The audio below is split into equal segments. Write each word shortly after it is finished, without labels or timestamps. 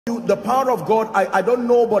The power of God, I don't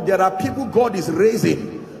know, but there are people God is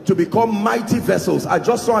raising to become mighty vessels. I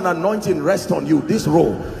just saw an anointing rest on you, this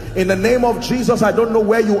role. In the name of Jesus, I don't know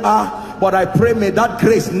where you are, but I pray may that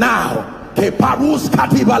grace now, let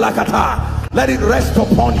it rest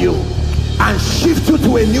upon you and shift you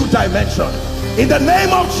to a new dimension. In the name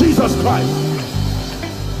of Jesus Christ.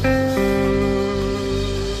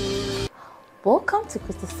 Welcome to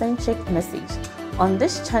Christocentric Message. On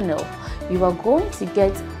this channel, you are going to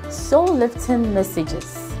get soul-lifting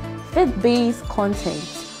messages, faith-based content,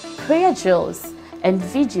 prayer drills, and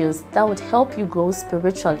videos that would help you grow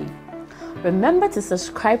spiritually. Remember to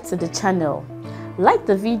subscribe to the channel, like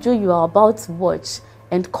the video you are about to watch,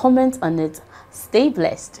 and comment on it. Stay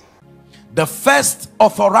blessed. The first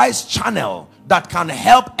authorized channel that can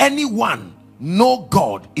help anyone know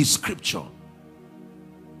God is Scripture.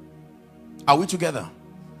 Are we together?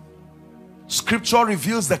 Scripture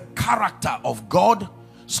reveals the character of God.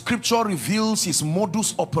 Scripture reveals his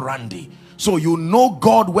modus operandi. So you know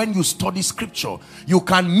God when you study Scripture. You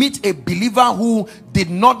can meet a believer who did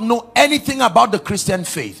not know anything about the Christian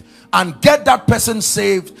faith and get that person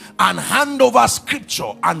saved and hand over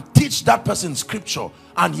Scripture and teach that person Scripture,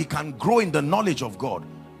 and he can grow in the knowledge of God.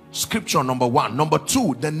 Scripture, number one. Number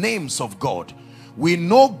two, the names of God. We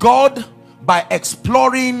know God by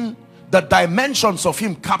exploring the dimensions of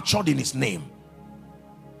him captured in his name.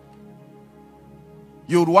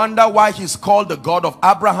 You would wonder why he's called the God of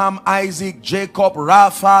Abraham, Isaac, Jacob,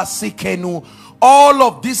 Rapha, Sikenu. All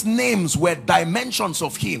of these names were dimensions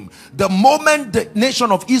of him. The moment the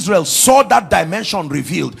nation of Israel saw that dimension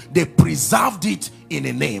revealed, they preserved it in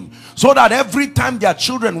a name, so that every time their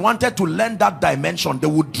children wanted to learn that dimension, they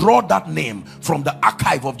would draw that name from the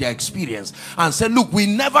archive of their experience and say, look, we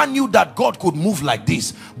never knew that God could move like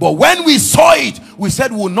this, but when we saw it, we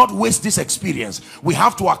said we will not waste this experience. We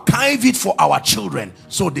have to archive it for our children.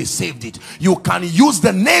 So they saved it. You can use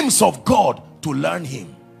the names of God to learn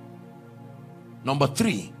him. Number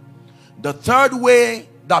three, the third way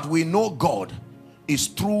that we know God is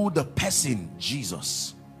through the person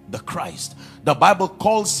Jesus, the Christ. The Bible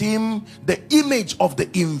calls him the image of the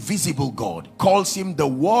invisible God, calls him the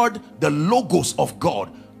word, the logos of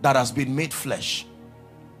God that has been made flesh.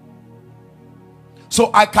 So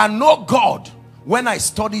I can know God when I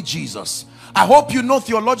study Jesus. I hope you know,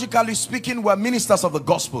 theologically speaking, we're ministers of the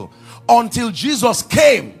gospel. Until Jesus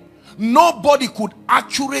came, nobody could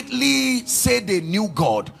accurately say they knew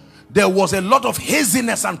God. There was a lot of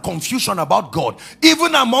haziness and confusion about God.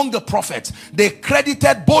 Even among the prophets, they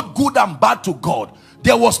credited both good and bad to God.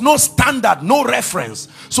 There was no standard, no reference.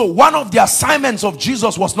 So one of the assignments of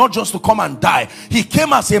Jesus was not just to come and die. He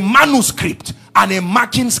came as a manuscript and a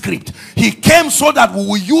marking script. He came so that we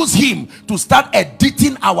will use him to start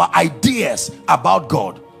editing our ideas about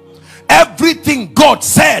God. Everything God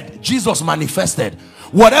said, Jesus manifested.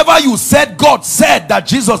 Whatever you said God said that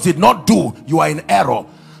Jesus did not do, you are in error.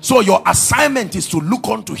 So your assignment is to look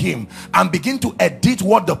unto him and begin to edit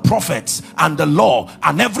what the prophets and the law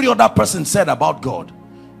and every other person said about God.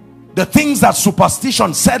 The things that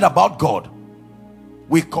superstition said about God,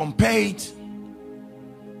 we compare it.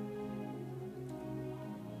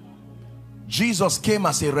 Jesus came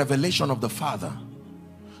as a revelation of the Father.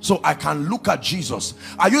 So I can look at Jesus.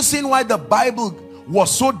 Are you seeing why the Bible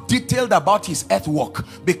was so detailed about his earth work?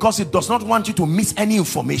 Because it does not want you to miss any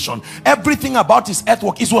information. Everything about his earth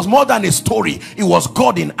work, it was more than a story. It was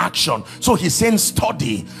God in action. So he's saying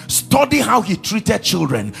study how he treated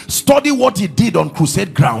children, study what he did on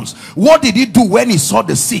crusade grounds. What did he do when he saw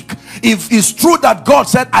the sick? If it's true that God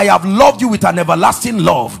said, I have loved you with an everlasting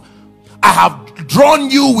love, I have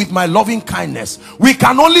drawn you with my loving kindness, we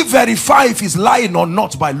can only verify if he's lying or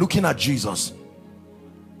not by looking at Jesus.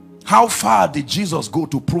 How far did Jesus go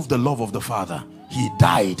to prove the love of the Father? He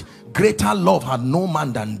died. Greater love had no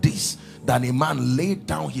man than this, than a man laid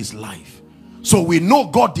down his life. So we know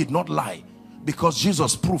God did not lie, because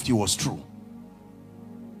Jesus proved he was true.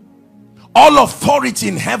 All authority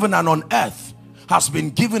in heaven and on earth has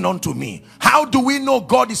been given unto me. How do we know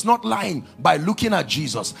God is not lying? By looking at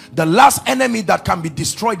Jesus. The last enemy that can be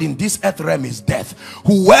destroyed in this earth realm is death.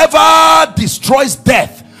 Whoever destroys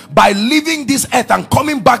death by leaving this earth and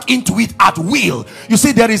coming back into it at will. You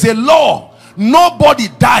see, there is a law. Nobody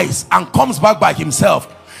dies and comes back by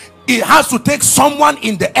himself. It has to take someone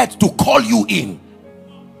in the earth to call you in.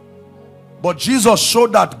 But Jesus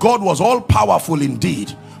showed that God was all powerful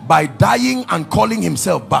indeed by dying and calling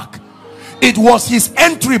himself back. It was his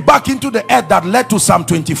entry back into the earth that led to Psalm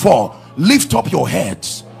 24. Lift up your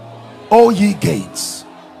heads, O ye gates.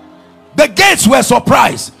 The gates were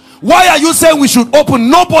surprised. Why are you saying we should open?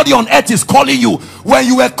 Nobody on earth is calling you. When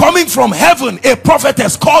you were coming from heaven, a prophet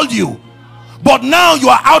has called you. But now you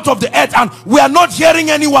are out of the earth and we are not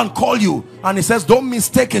hearing anyone call you. And he says, don't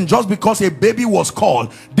mistake him just because a baby was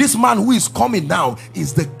called. This man who is coming now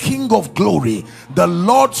is the King of glory, the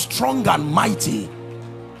Lord strong and mighty,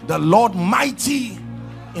 the Lord mighty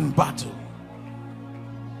in battle.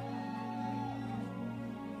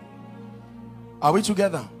 Are we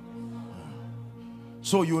together?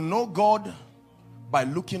 So you know God by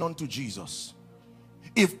looking unto Jesus.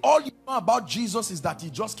 If all you know about Jesus is that he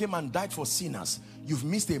just came and died for sinners, you've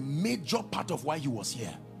missed a major part of why he was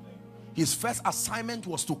here. His first assignment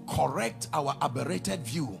was to correct our aberrated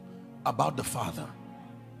view about the Father.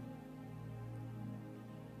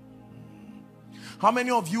 How many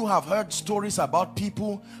of you have heard stories about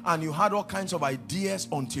people and you had all kinds of ideas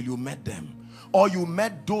until you met them? Or you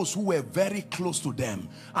met those who were very close to them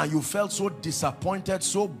and you felt so disappointed,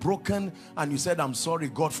 so broken, and you said, I'm sorry,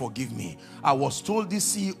 God forgive me. I was told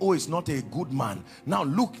this CEO is not a good man. Now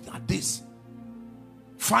look at this.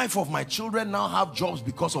 5 of my children now have jobs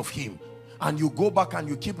because of him. And you go back and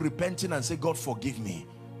you keep repenting and say, God forgive me.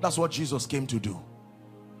 That's what Jesus came to do.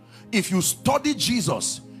 If you study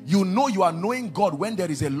Jesus, you know you are knowing God when there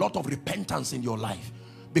is a lot of repentance in your life.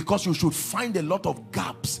 Because you should find a lot of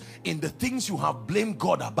gaps in the things you have blamed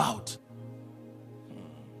God about.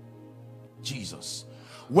 Jesus.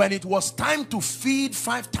 When it was time to feed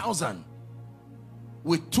 5,000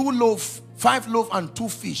 with 5 loaves and 2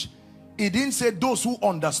 fish, he didn't say those who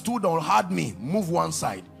understood or heard me, move one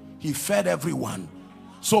side. He fed everyone.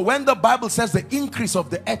 So when the Bible says the increase of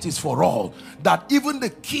the earth is for all, that even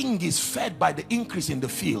the king is fed by the increase in the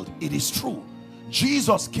field, it is true.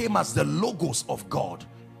 Jesus came as the logos of God.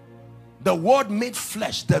 The word made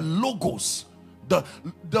flesh, the logos. The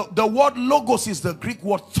word logos is the Greek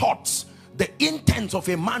word thoughts. The intent of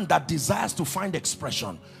a man that desires to find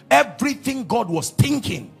expression. Everything God was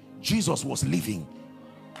thinking, Jesus was living.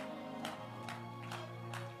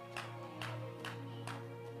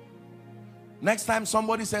 Next time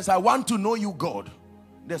somebody says, I want to know you, God,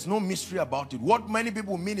 there's no mystery about it. What many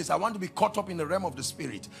people mean is, I want to be caught up in the realm of the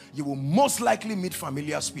spirit. You will most likely meet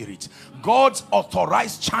familiar spirits. God's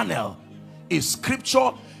authorized channel is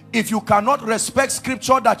scripture. If you cannot respect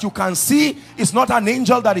scripture that you can see, it's not an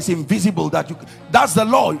angel that is invisible. That's the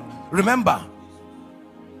law. Remember.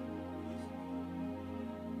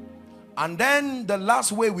 And then the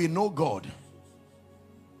last way we know God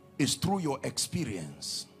is through your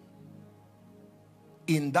experience.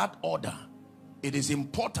 In that order, it is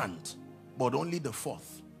important, but only the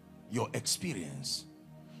 4th, your experience.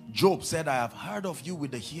 Job said, I have heard of you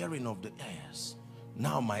with the hearing of the ears.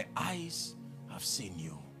 Now my eyes have seen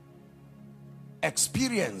you.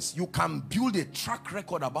 Experience. You can build a track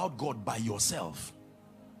record about God by yourself.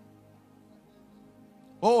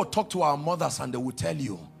 Oh, talk to our mothers and they will tell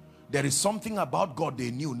you there is something about God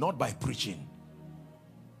they knew, not by preaching.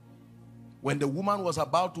 When the woman was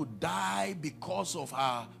about to die because of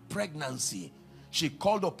her pregnancy, she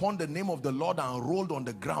called upon the name of the Lord and rolled on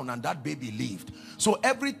the ground, and that baby lived. So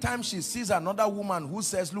every time she sees another woman who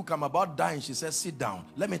says, look, I'm about dying, she says, sit down.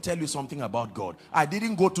 Let me tell you something about God. I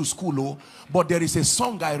didn't go to school, but there is a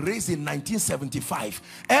song I raised in 1975.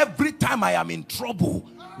 Every time I am in trouble,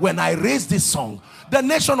 when I raised this song, the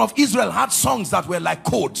nation of Israel had songs that were like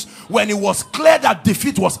codes. When it was clear that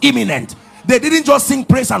defeat was imminent, they didn't just sing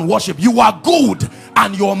praise and worship. You are good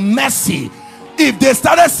and your mercy. If they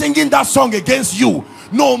started singing that song against you,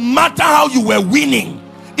 no matter how you were winning,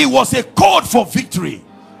 it was a code for victory.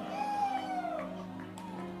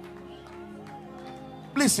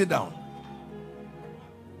 Please sit down.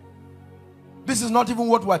 This is not even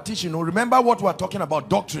what we're teaching. Remember what we're talking about,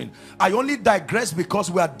 doctrine. I only digress because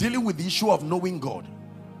we are dealing with the issue of knowing God.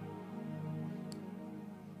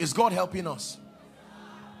 Is God helping us?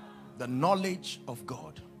 The knowledge of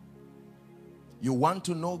God. You want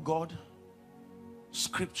to know God?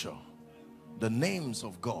 Scripture, the names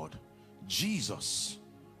of God, Jesus,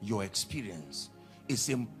 your experience. It's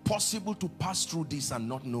impossible to pass through this and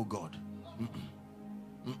not know God.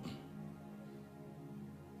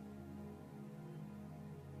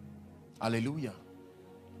 Hallelujah.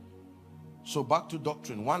 So back to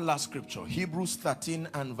doctrine. One last scripture, Hebrews 13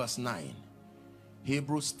 and verse 9.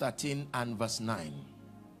 Hebrews 13 and verse 9.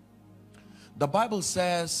 The Bible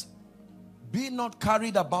says, be not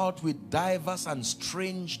carried about with diverse and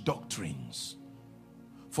strange doctrines,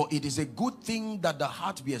 for it is a good thing that the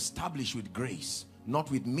heart be established with grace,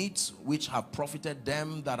 not with meats which have profited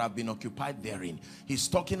them that have been occupied therein. He's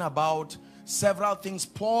talking about several things.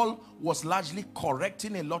 Paul was largely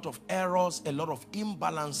correcting a lot of errors, a lot of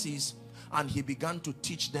imbalances, and he began to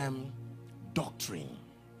teach them doctrine.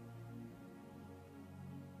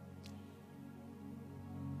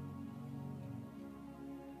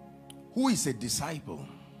 Who is a disciple?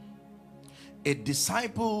 A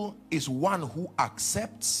disciple is one who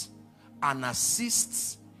accepts and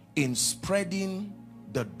assists in spreading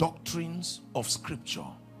the doctrines of Scripture.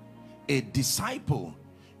 A disciple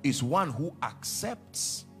is one who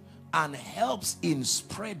accepts and helps in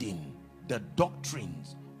spreading the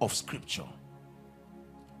doctrines of Scripture.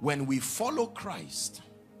 When we follow Christ,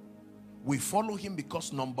 we follow him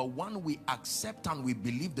because number one, we accept and we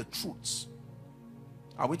believe the truths.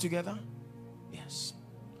 Are we together? Yes.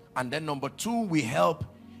 And then number two, we help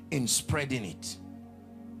in spreading it.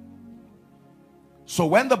 So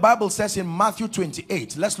when the Bible says in Matthew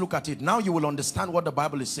 28, let's look at it. Now you will understand what the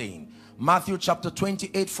Bible is saying. Matthew chapter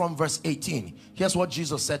 28 from verse 18. Here's what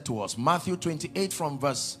Jesus said to us. Matthew 28 from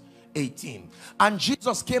verse 18. And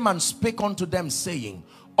Jesus came and spake unto them, saying,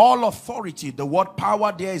 all authority, the word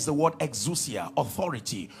power there is the word exousia,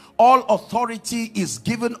 authority. All authority is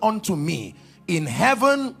given unto me in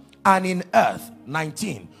heaven and in earth.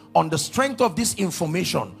 19. On the strength of this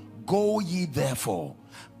information, go ye therefore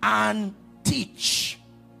and teach.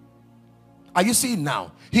 Are you seeing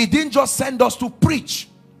now? He didn't just send us to preach.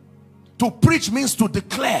 To preach means to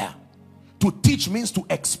declare. To teach means to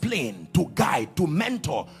explain, to guide, to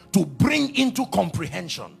mentor, to bring into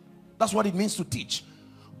comprehension. That's what it means to teach.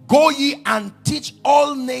 Go ye and teach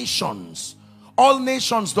all nations. All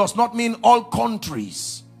nations does not mean all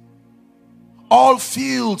countries, all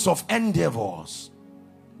fields of endeavors.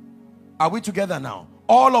 Are we together now?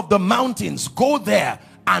 All of the mountains, go there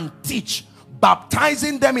and teach,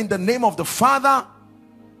 baptizing them in the name of the Father,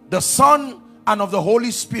 the Son, and of the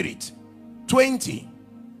Holy Spirit. 20.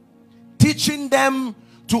 Teaching them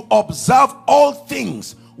to observe all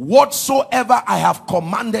things whatsoever I have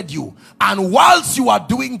commanded you. And whilst you are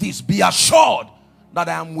doing this, be assured that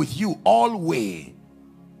I am with you always.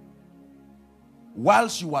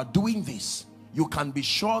 Whilst you are doing this, you can be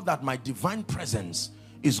sure that my divine presence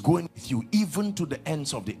is going with you even to the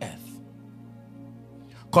ends of the earth.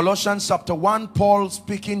 Colossians chapter 1, Paul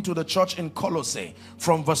speaking to the church in Colossae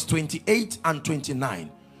from verse 28 and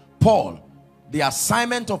 29. Paul, the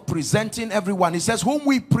assignment of presenting everyone, he says, whom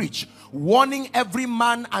we preach, warning every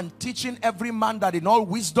man and teaching every man that in all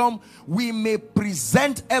wisdom we may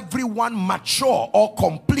present everyone mature or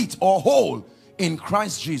complete or whole in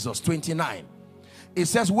Christ Jesus. 29. It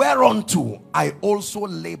says, whereunto I also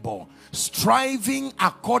labor, striving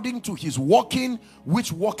according to his working,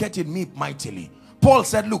 which worketh in me mightily. Paul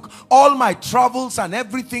said, look, all my travels and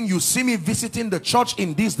everything, you see me visiting the church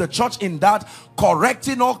in this, the church in that,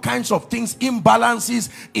 correcting all kinds of things, imbalances,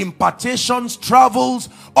 impartations, travels.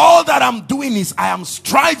 All that I'm doing is I am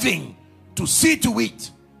striving to see to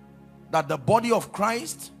it that the body of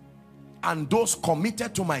Christ and those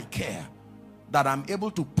committed to my care, that I'm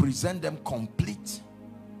able to present them complete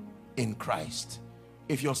in Christ.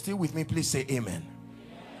 If you're still with me, please say amen.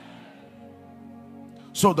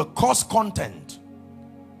 So the course content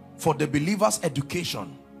for the believer's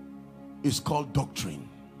education is called doctrine.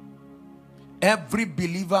 Every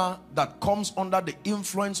believer that comes under the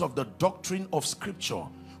influence of the doctrine of Scripture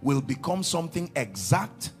will become something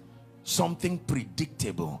exact, something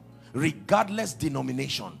predictable, regardless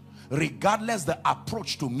denomination, regardless the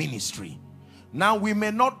approach to ministry. Now, we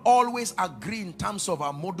may not always agree in terms of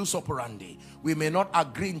our modus operandi. We may not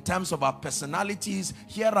agree in terms of our personalities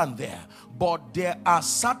here and there. But there are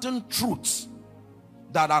certain truths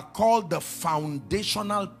that are called the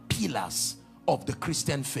foundational pillars of the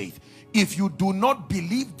Christian faith. If you do not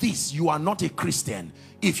believe this, you are not a Christian.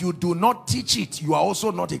 If you do not teach it, you are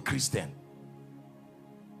also not a Christian.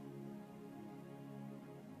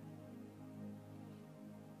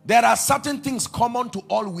 There are certain things common to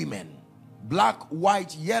all women. Black,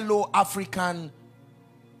 white, yellow, African,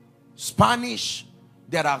 Spanish.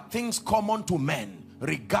 There are things common to men,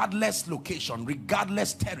 regardless location,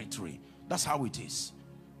 regardless territory. That's how it is.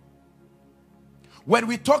 When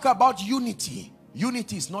we talk about unity,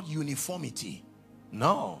 unity is not uniformity.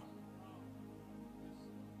 No.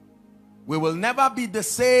 We will never be the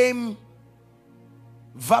same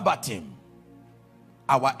verbatim.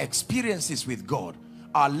 Our experiences with God,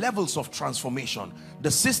 our levels of transformation,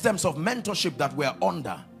 the systems of mentorship that we're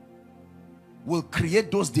under will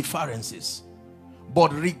create those differences.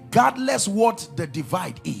 But regardless what the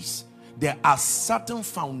divide is, there are certain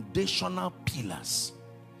foundational pillars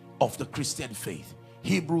of the Christian faith.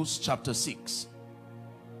 Hebrews chapter 6.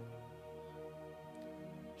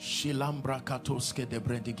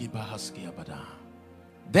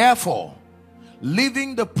 Therefore,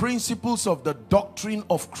 leaving the principles of the doctrine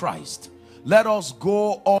of Christ, Let us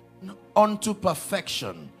go on unto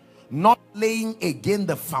perfection, not laying again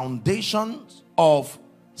the foundations of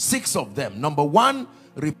 6 of them. Number 1,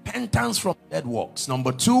 repentance from dead works.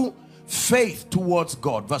 Number 2, faith towards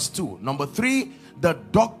God. Verse 2. Number 3, the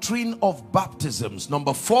doctrine of baptisms.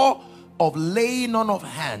 Number 4, of laying on of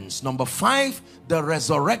hands. Number 5, the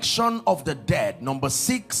resurrection of the dead. Number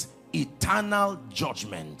 6, eternal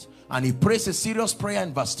judgment. And he prays a serious prayer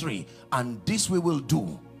in verse 3. And this we will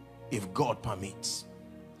do if God permits.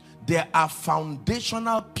 There are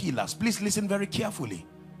foundational pillars. Please listen very carefully.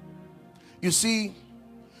 You see,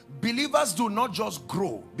 believers do not just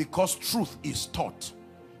grow because truth is taught.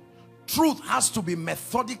 Truth has to be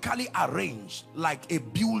methodically arranged like a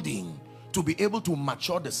building to be able to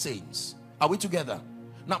mature the saints. Are we together?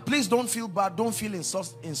 Now, please don't feel bad. Don't feel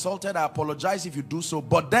insulted. I apologize if you do so.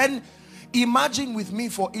 But then, imagine with me,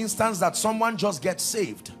 for instance, that someone just gets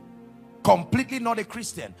saved, completely not a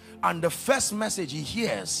Christian, and the first message he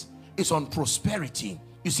hears is on prosperity.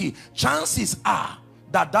 You see, chances are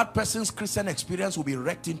that that person's Christian experience will be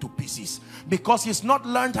wrecked into pieces because he's not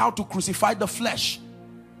learned how to crucify the flesh.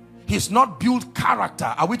 He's not built character.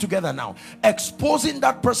 Are we together now? Exposing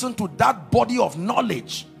that person to that body of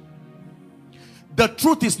knowledge. The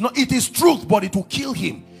truth is not, it is truth, but it will kill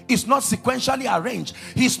him. It's not sequentially arranged.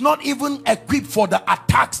 He's not even equipped for the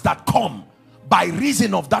attacks that come by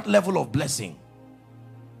reason of that level of blessing.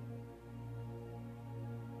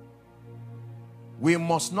 We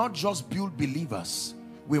must not just build believers.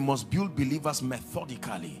 We must build believers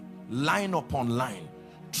methodically, line upon line,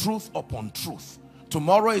 truth upon truth.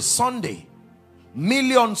 Tomorrow is Sunday.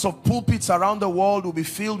 Millions of pulpits around the world will be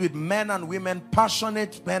filled with men and women,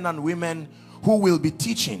 passionate men and women who will be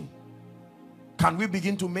teaching. Can we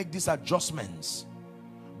begin to make these adjustments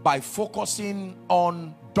by focusing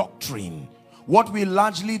on doctrine? What we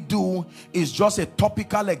largely do is just a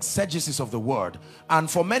topical exegesis of the word. And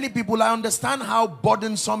for many people, I understand how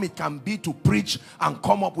burdensome it can be to preach and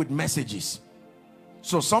come up with messages.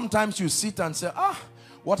 So sometimes you sit and say,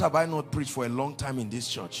 what have I not preached for a long time in this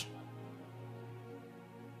church?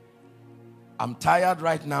 I'm tired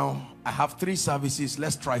right now. I have 3 services.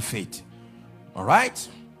 Let's try faith. All right?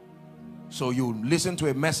 So you listen to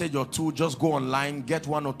a message or 2, just go online, get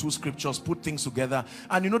 1 or 2 scriptures, put things together.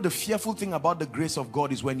 And you know, the fearful thing about the grace of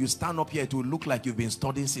God is when you stand up here, it will look like you've been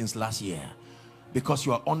studying since last year, because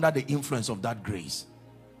you are under the influence of that grace.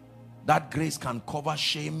 That grace can cover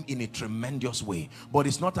shame in a tremendous way, but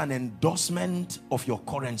it's not an endorsement of your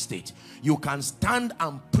current state. You can stand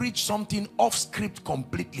and preach something off script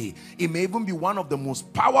completely. It may even be one of the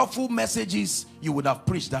most powerful messages you would have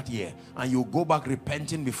preached that year, and you go back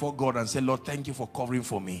repenting before God and say, Lord, thank you for covering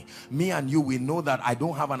for me. Me and you, we know that I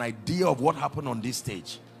don't have an idea of what happened on this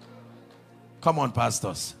stage. Come on,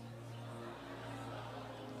 pastors.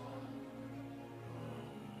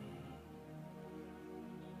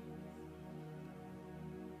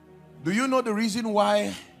 Do you know the reason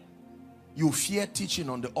why you fear teaching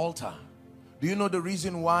on the altar? Do you know the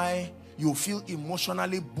reason why you feel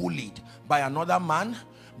emotionally bullied by another man?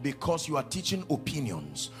 Because you are teaching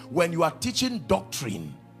opinions. When you are teaching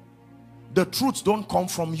doctrine, the truths don't come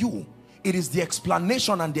from you. It is the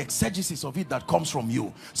explanation and the exegesis of it that comes from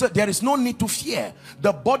you. So there is no need to fear.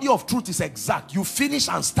 The body of truth is exact. You finish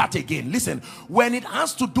and start again. Listen, when it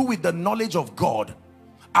has to do with the knowledge of God,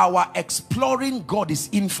 our exploring God is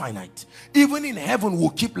infinite. Even in heaven,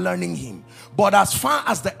 we'll keep learning him. But as far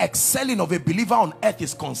as the excelling of a believer on earth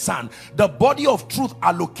is concerned, the body of truth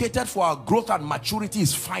allocated for our growth and maturity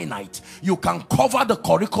is finite. You can cover the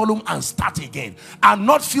curriculum and start again and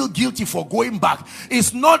not feel guilty for going back.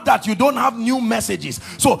 It's not that you don't have new messages.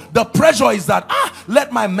 So the pressure is that,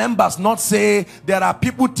 let my members not say there are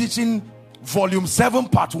people teaching volume 7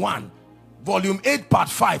 part 1, volume 8 part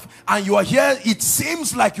 5, and you are here, it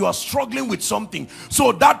seems like you are struggling with something.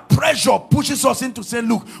 So that pressure pushes us into saying,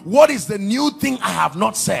 look, what is the new thing I have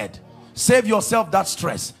not said? Save yourself that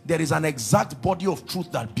stress. There is an exact body of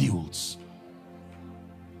truth that builds,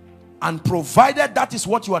 and provided that is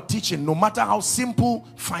what you are teaching, no matter how simple,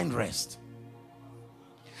 find rest.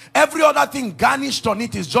 Every other thing garnished on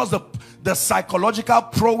it is just the psychological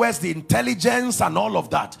prowess, the intelligence and all of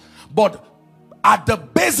that. But at the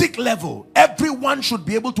basic level, everyone should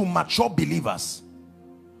be able to mature believers.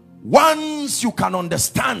 Once you can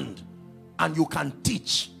understand and you can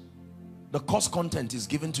teach, the course content is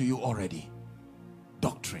given to you already.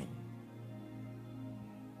 Doctrine.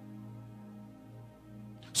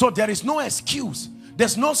 So there is no excuse.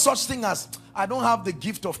 There's no such thing as, I don't have the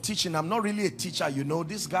gift of teaching. I'm not really a teacher. You know,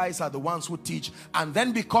 these guys are the ones who teach. And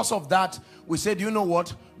then because of that, we said, you know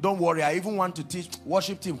what? Don't worry. I even want to teach.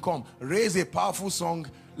 Worship team, come. Raise a powerful song.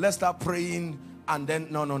 let's start praying, and then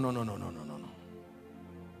no.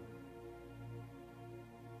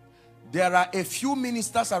 There are a few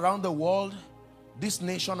ministers around the world, this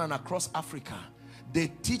nation and across Africa,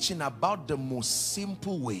 they teach in about the most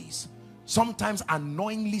simple ways, sometimes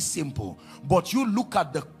annoyingly simple, but you look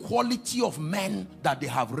at the quality of men that they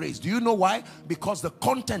have raised. Do you know why? Because the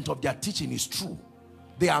content of their teaching is true.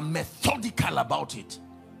 They are methodical about it.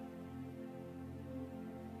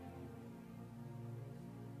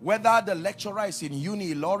 Whether the lecturer is in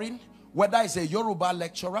Uni Ilorin, whether it's a Yoruba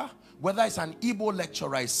lecturer, whether it's an Igbo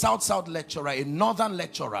lecturer, a South lecturer, a Northern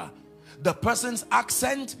lecturer, the person's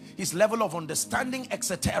accent, his level of understanding,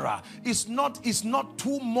 etc., is not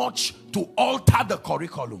too much to alter the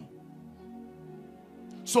curriculum.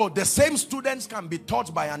 So the same students can be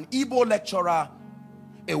taught by an Igbo lecturer,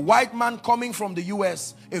 a white man coming from the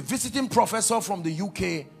US, a visiting professor from the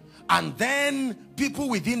UK, and then people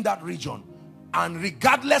within that region. And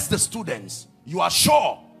regardless the students, you are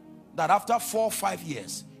sure that after 4 or 5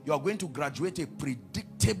 years, you are going to graduate a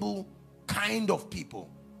predictable kind of people.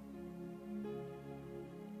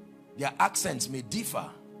 Their accents may differ.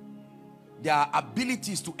 Their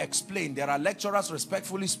abilities to explain. There are lecturers,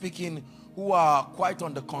 respectfully speaking, who are quite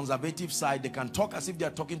on the conservative side. They can talk as if they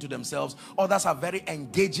are talking to themselves. Others are very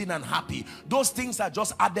engaging and happy. Those things are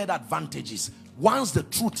just added advantages. Once the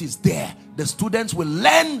truth is there, the students will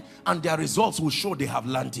learn and their results will show they have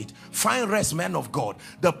learned it. Find rest, men of God.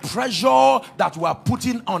 The pressure that we are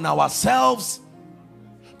putting on ourselves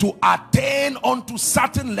to attain onto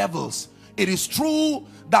certain levels. It is true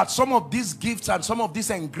that some of these gifts and some of these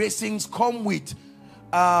engracings come with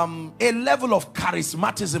a level of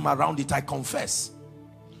charismatism around it, I confess.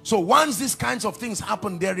 So once these kinds of things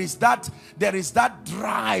happen, there is that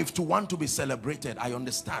drive to want to be celebrated. I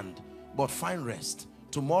understand. But find rest.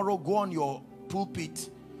 Tomorrow, go on your pulpit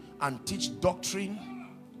and teach doctrine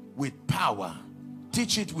with power.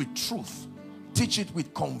 Teach it with truth. Teach it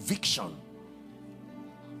with conviction.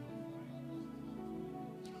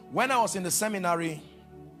 When I was in the seminary,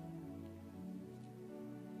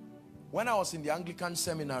 when I was in the Anglican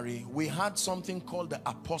seminary, we had something called the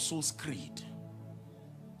Apostles' Creed.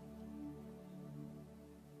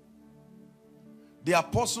 The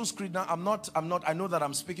Apostles' Creed, now I know that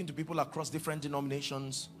I'm speaking to people across different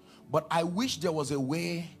denominations, but I wish there was a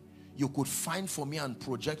way you could find for me and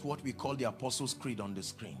project what we call the Apostles' Creed on the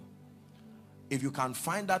screen. If you can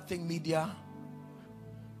find that thing, media,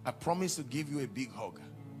 I promise to give you a big hug.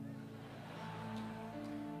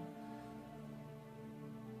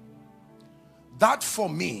 That for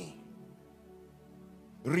me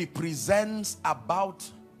represents about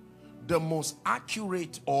the most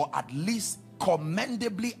accurate, or at least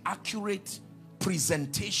commendably accurate,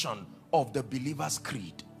 presentation of the believer's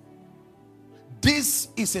creed. This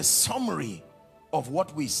is a summary of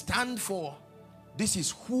what we stand for. This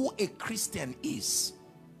is who a Christian is.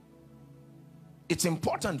 It's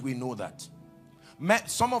important we know that.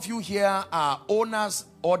 Some of you here are owners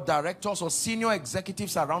or directors or senior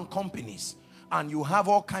executives around companies, and you have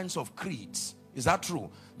all kinds of creeds. Is that true?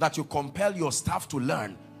 That you compel your staff to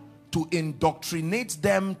learn, to indoctrinate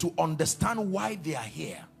them to understand why they are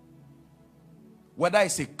here. Whether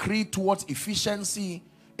it's a creed towards efficiency,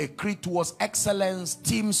 a creed towards excellence,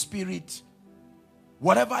 team spirit,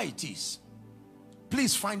 whatever it is.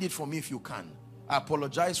 Please find it for me if you can. I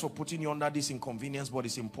apologize for putting you under this inconvenience, but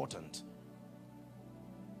it's important.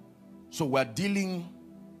 So we're dealing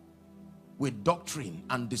with doctrine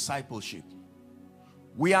and discipleship.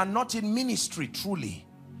 We are not in ministry truly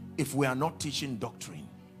if we are not teaching doctrine.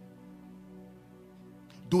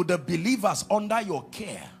 Do the believers under your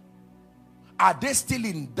care, are they still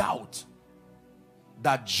in doubt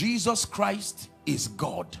that Jesus Christ is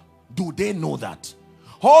God? Do they know that?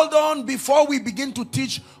 Hold on, before we begin to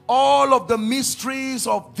teach all of the mysteries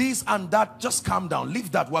of this and that, just calm down.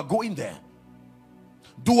 Leave that, we're going there.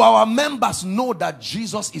 Do our members know that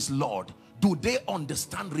Jesus is Lord? Do they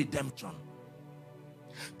understand redemption?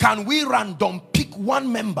 Can we random pick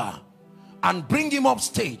one member and bring him up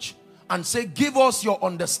stage and say, give us your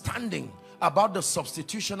understanding about the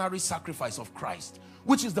substitutionary sacrifice of Christ,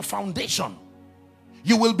 which is the foundation?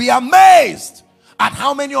 You will be amazed at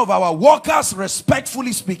how many of our workers,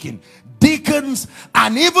 respectfully speaking, deacons,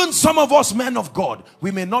 and even some of us men of God,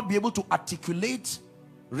 we may not be able to articulate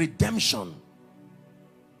redemption.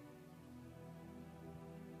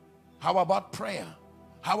 How about prayer?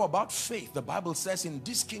 How about faith? The Bible says in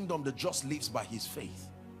this kingdom the just lives by his faith.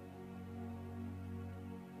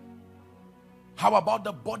 How about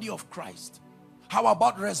the body of Christ? How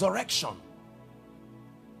about resurrection?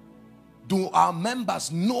 Do our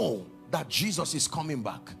members know that Jesus is coming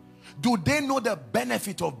back? Do they know the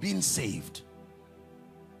benefit of being saved?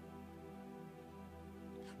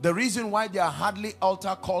 The reason why there are hardly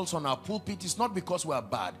altar calls on our pulpit is not because we are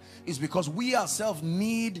bad. It's because we ourselves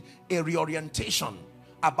need a reorientation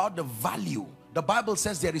about the value. The Bible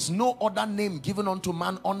says there is no other name given unto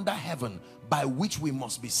man under heaven by which we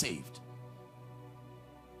must be saved.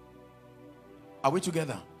 Are we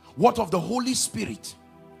together? What of the Holy Spirit?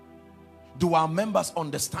 Do our members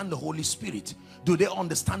understand the Holy Spirit? Do they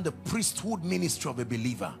understand the priesthood ministry of a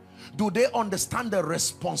believer? Do they understand the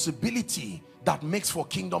responsibility that makes for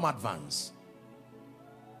kingdom advance?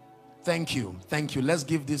 Thank you. Thank you. Let's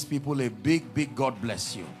give these people a big God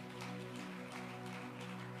bless you.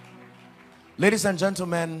 Ladies and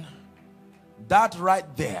gentlemen, that right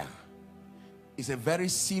there is a very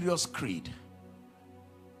serious creed.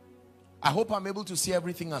 I hope I'm able to see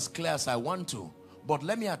everything as clear as I want to, but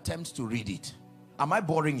let me attempt to read it. Am I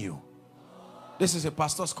boring you? This is a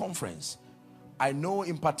pastor's conference. I know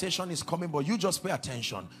impartation is coming, but you just pay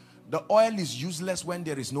attention. The oil is useless when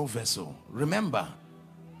there is no vessel. Remember,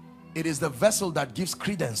 it is the vessel that gives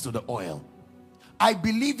credence to the oil. I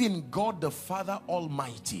believe in God the Father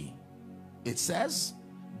Almighty. It says,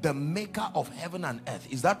 the maker of heaven and earth.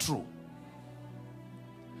 Is that true?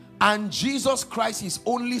 And Jesus Christ, his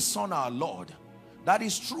only Son, our Lord. That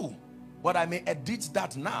is true. But I may edit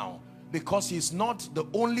that now, because he's not the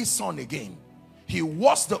only Son again. He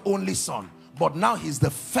was the only Son, but now he's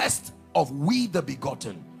the first of we the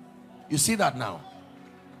begotten. You see that now?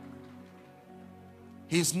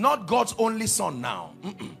 He's not God's only Son now.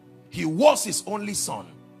 He was his only Son,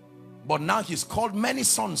 but now he's called many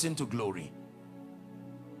sons into glory.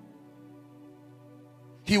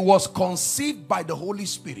 He was conceived by the Holy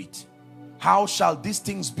Spirit. How shall these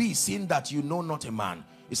things be, seeing that you know not a man?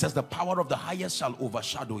 It says the power of the highest shall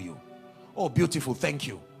overshadow you. Oh, beautiful. Thank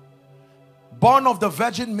you. Born of the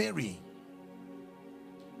Virgin Mary.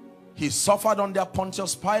 He suffered under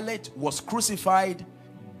Pontius Pilate, was crucified,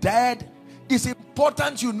 dead. It's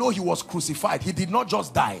important you know he was crucified. He did not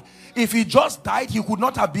just die. If he just died, he could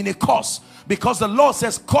not have been a curse, because the law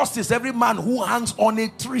says cursed is every man who hangs on a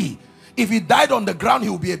tree. If he died on the ground, he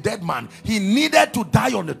would be a dead man. He needed to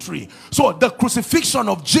die on the tree. So the crucifixion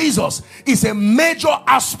of Jesus is a major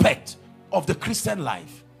aspect of the Christian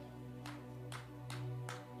life.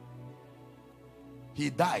 He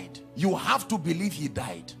died. You have to believe he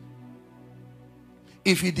died.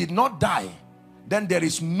 If he did not die, then there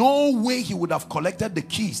is no way he would have collected the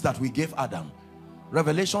keys that we gave Adam.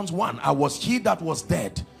 Revelations 1, I was he that was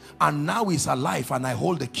dead, and now is alive, and I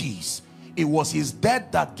hold the keys. It was his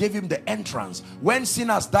death that gave him the entrance. When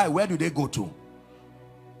sinners die, where do they go to?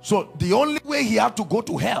 So the only way he had to go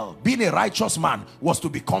to hell, being a righteous man, was to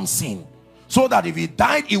become sin. So that if he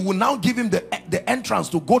died, it will now give him the entrance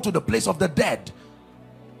to go to the place of the dead.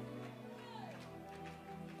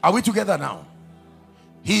 Are we together now?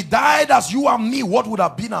 He died as you and me. What would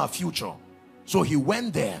have been our future? So he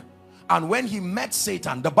went there, and when he met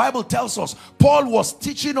Satan, the Bible tells us, Paul was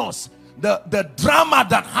teaching us the drama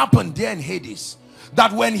that happened there in Hades.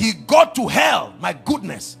 That when he got to hell, my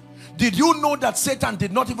goodness, did you know that Satan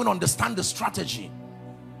did not even understand the strategy?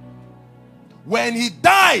 When he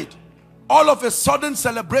died, all of a sudden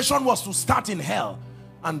celebration was to start in hell.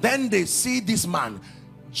 And then they see this man.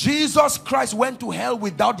 Jesus Christ went to hell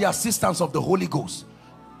without the assistance of the Holy Ghost.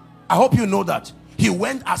 I hope you know that. He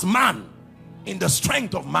went as man, in the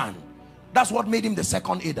strength of man. That's what made him the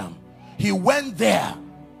second Adam. He went there,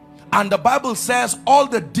 and the Bible says all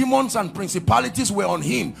the demons and principalities were on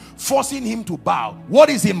him, forcing him to bow. What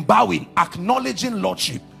is him bowing? Acknowledging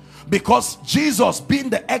lordship. Because Jesus, being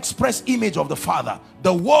the express image of the Father,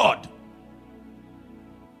 the Word.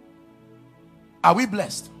 Are we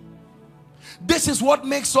blessed? This is what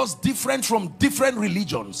makes us different from different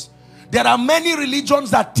religions. There are many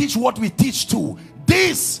religions that teach what we teach too.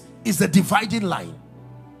 This is the dividing line.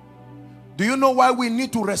 Do you know why we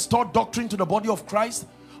need to restore doctrine to the body of Christ?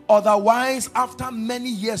 Otherwise, after many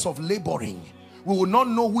years of laboring, we will not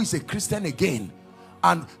know who is a Christian again.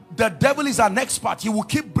 And the devil is an expert. He will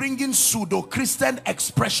keep bringing pseudo-Christian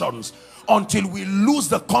expressions until we lose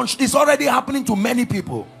the conscience. It's already happening to many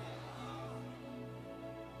people.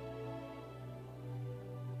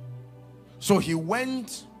 So he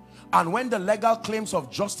went, and when the legal claims of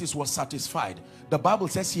justice was satisfied, the Bible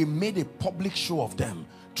says he made a public show of them,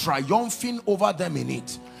 triumphing over them in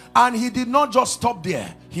it. And he did not just stop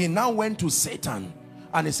there. He now went to Satan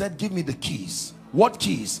and he said, give me the keys. What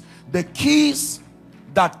keys? The keys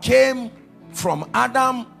that came from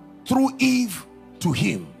Adam through Eve to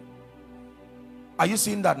him. Are you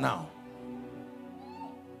seeing that now?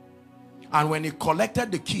 And when he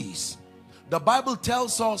collected the keys, the Bible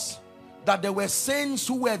tells us that there were saints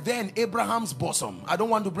who were there in Abraham's bosom. I don't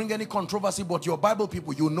want to bring any controversy, but your Bible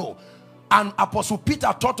people, you know. And Apostle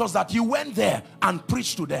Peter taught us that he went there and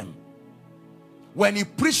preached to them. When he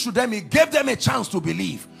preached to them, he gave them a chance to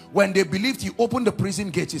believe. When they believed, he opened the prison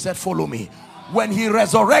gates. He said, follow me. When he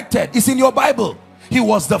resurrected, it's in your Bible, he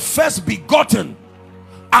was the first begotten.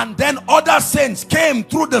 And then other saints came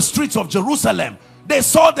through the streets of Jerusalem. They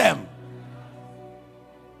saw them.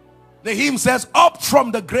 The hymn says, up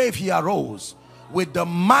from the grave he arose with the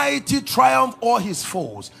mighty triumph o'er his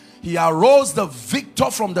foes. He arose the victor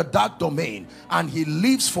from the dark domain, and he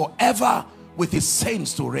lives forever with his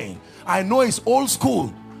saints to reign. I know it's old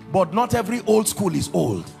school, but not every old school is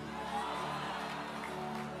old.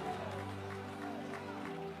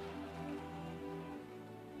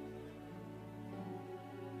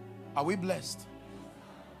 Are we blessed?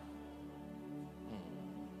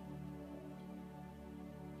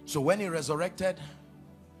 So when he resurrected,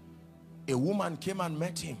 a woman came and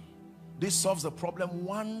met him. This solves the problem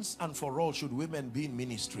once and for all. Should women be in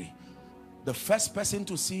ministry? The first person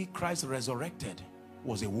to see Christ resurrected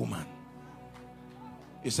was a woman.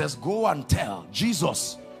 He says, go and tell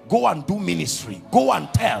Jesus, go and do ministry, go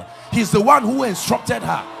and tell. He's the one who instructed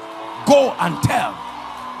her. Go and tell.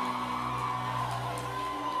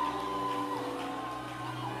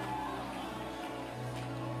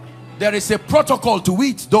 There is a protocol to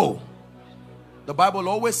it, though. The Bible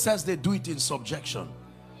always says they do it in subjection.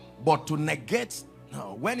 But to negate,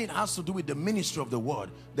 no, when it has to do with the ministry of the word,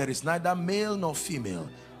 there is neither male nor female.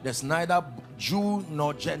 There's neither Jew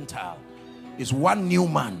nor Gentile. It's one new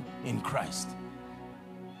man in Christ.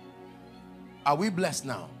 Are we blessed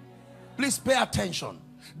now? Please pay attention.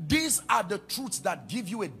 These are the truths that give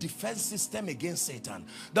you a defense system against Satan.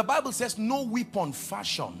 The Bible says no weapon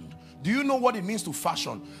fashioned. Do you know what it means to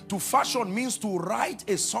fashion? To fashion means to write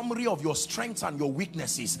a summary of your strengths and your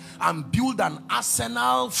weaknesses and build an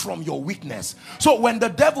arsenal from your weakness. So when the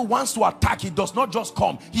devil wants to attack, he does not just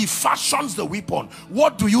come. He fashions the weapon.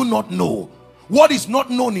 What do you not know? What is not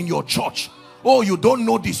known in your church? Oh, you don't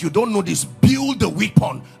know this, you don't know this. Build the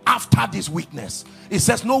weapon after this weakness. It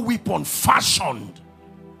says no weapon fashioned.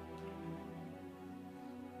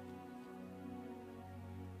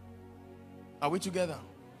 Are we together?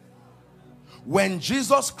 When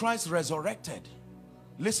Jesus Christ resurrected,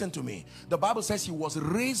 listen to me, the Bible says he was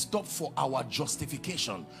raised up for our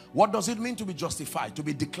justification. What does it mean to be justified? To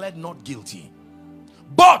be declared not guilty.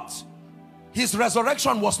 But his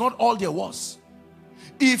resurrection was not all there was.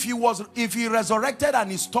 If he resurrected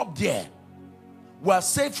and he stopped there, we're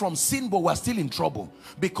saved from sin, but we're still in trouble,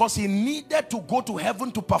 because he needed to go to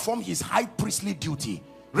heaven to perform his high priestly duty.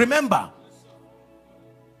 Remember,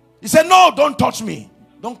 he said, no, don't touch me,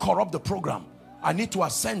 don't corrupt the program. I need to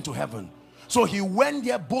ascend to heaven. So he went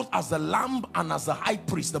there both as the lamb and as the high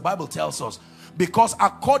priest, the Bible tells us, because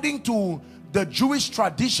according to the Jewish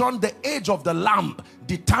tradition, the age of the lamb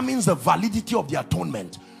determines the validity of the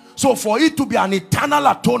atonement. So for it to be an eternal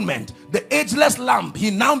atonement, the ageless lamb, he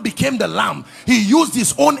now became the lamb. He used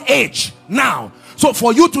his own age now. So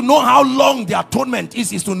for you to know how long the atonement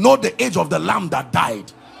is to know the age of the lamb that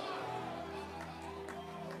died.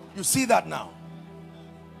 You see that now?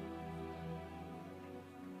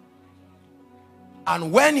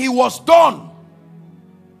 And when he was done,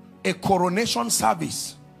 a coronation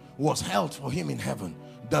service was held for him in heaven.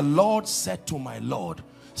 The Lord said to my Lord,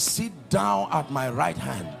 sit down at my right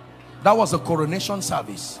hand. That was a coronation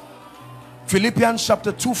service. Philippians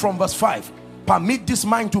chapter 2 from verse 5. Permit this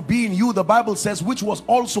mind to be in you, the Bible says, which was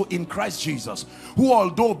also in Christ Jesus, who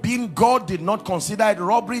although being God did not consider it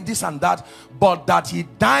robbery, this and that, but that he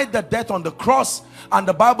died the death on the cross. And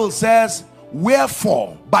the Bible says,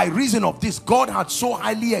 wherefore by reason of this God had so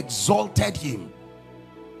highly exalted him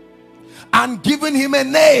and given him a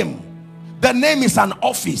name. The name is an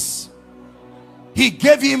office. He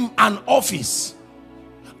gave him an office,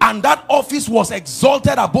 and that office was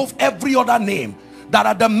exalted above every other name, that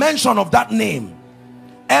at the mention of that name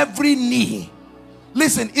every knee.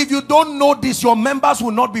 Listen, if you don't know this, your members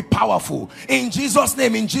will not be powerful. In Jesus'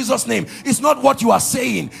 name, in Jesus' name. It's not what you are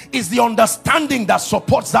saying, it's the understanding that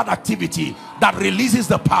supports that activity that releases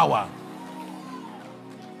the power.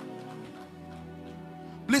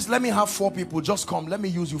 Please let me have 4 people. Just come, let me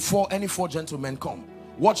use you. Any 4 gentlemen, come.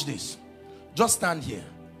 Watch this. Just stand here.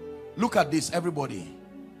 Look at this, everybody.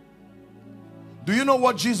 Do you know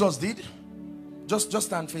what Jesus did? Just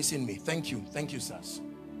stand facing me. Thank you, sirs.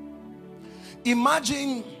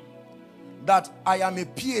 Imagine that I am a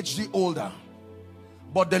PhD holder,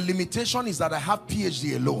 but the limitation is that I have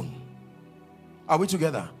PhD alone. Are we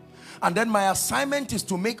together? And then my assignment is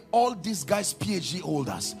to make all these guys PhD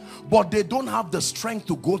holders, but they don't have the strength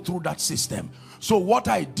to go through that system. So what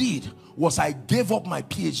I did was I gave up my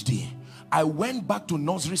PhD. I went back to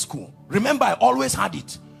nursery school. Remember, I always had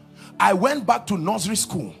it. I went back to nursery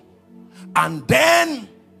school, and then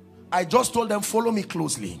I just told them, follow me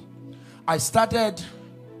closely. I started,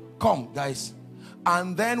 come guys.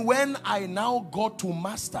 And then when I now got to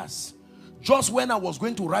masters, just when I was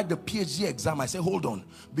going to write the PhD exam, I said, hold on,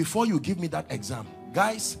 before you give me that exam,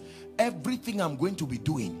 guys, everything I'm going to be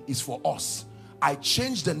doing is for us. I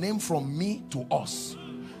changed the name from me to us.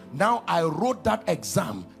 Now I wrote that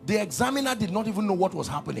exam. The examiner did not even know what was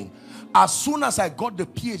happening. As soon as I got the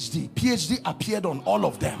PhD appeared on all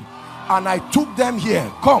of them, and I took them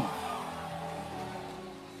here. Come.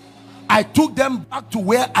 I took them back to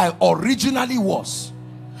where I originally was.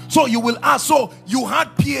 So you will ask, so you had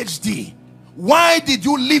PhD, why did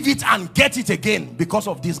you leave it and get it again? Because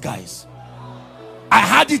of these guys. I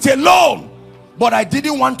had it alone, but I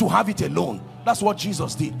didn't want to have it alone. That's what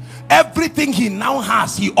Jesus did. Everything he now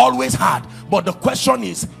has, he always had, but the question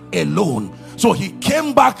is alone. So he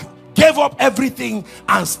came back, gave up everything,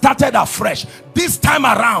 and started afresh, this time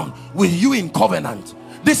around with you in covenant.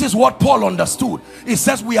 This is what Paul understood. He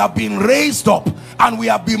says we have been raised up and we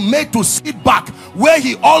have been made to sit back where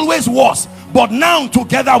he always was, but now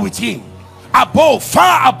together with him, above,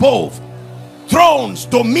 far above, thrones,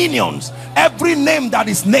 dominions, every name that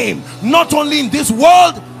is named, not only in this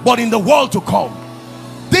world but in the world to come.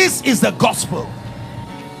 This is the gospel.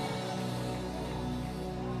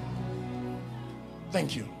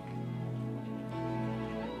 Thank you.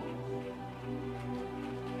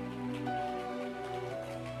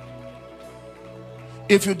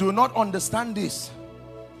 If you do not understand this,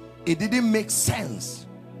 it didn't make sense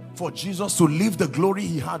for Jesus to leave the glory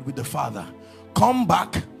he had with the Father, come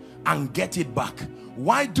back and get it back.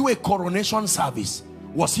 Why do a coronation service?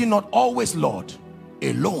 Was he not always Lord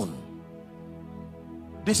alone?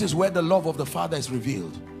 This is where the love of the Father is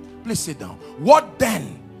revealed. Please sit down. What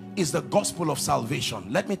then is the gospel of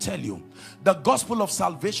salvation? Let me tell you, the gospel of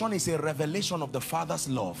salvation is a revelation of the Father's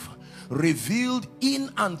love, revealed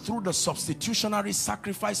in and through the substitutionary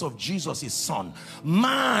sacrifice of Jesus, his son.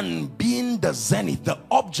 Man being the zenith, the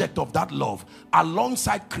object of that love,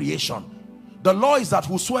 alongside creation. The law is that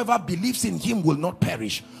whosoever believes in him will not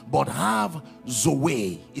perish, but have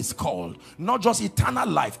Zoe, is called. Not just eternal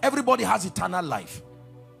life. Everybody has eternal life.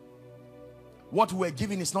 What we're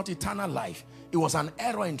given is not eternal life. It was an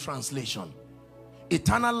error in translation.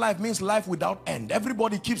 Eternal life means life without end.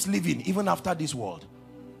 Everybody keeps living even after this world.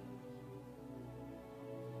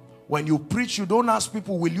 When you preach, you don't ask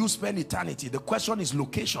people, will you spend eternity? The question is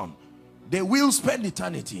location. They will spend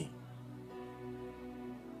eternity.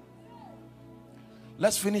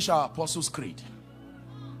 Let's finish our Apostles' Creed.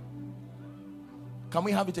 Can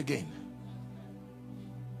we have it again?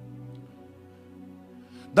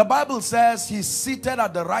 The Bible says he's seated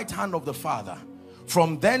at the right hand of the Father.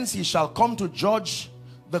 From thence he shall come to judge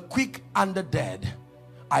the quick and the dead.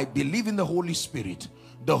 I believe in the Holy Spirit,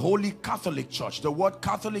 the Holy Catholic Church. The word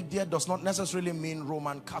Catholic there does not necessarily mean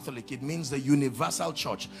Roman Catholic. It means the universal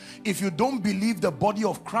church. If you don't believe the body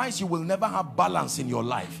of Christ, you will never have balance in your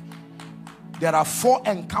life. There are 4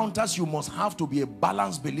 encounters you must have to be a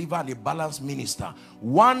balanced believer and a balanced minister.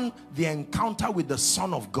 1, the encounter with the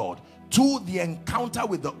Son of God. 2, the encounter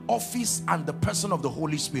with the office and the person of the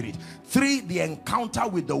Holy Spirit. 3, the encounter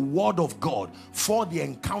with the Word of God. 4, the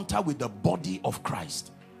encounter with the body of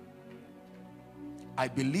Christ. I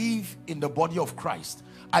believe in the body of Christ.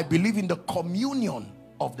 I believe in the communion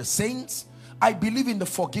of the saints. I believe in the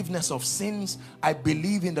forgiveness of sins. I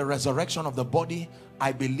believe in the resurrection of the body.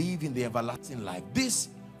 I believe in the everlasting life. This,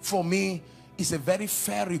 for me, is a very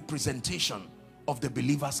fair representation of the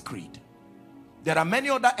believer's creed. There are many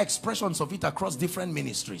other expressions of it across different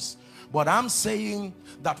ministries, but I'm saying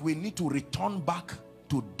that we need to return back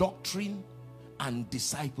to doctrine and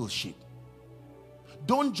discipleship.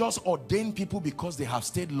 Don't just ordain people because they have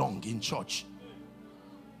stayed long in church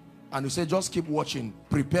and you say just keep watching,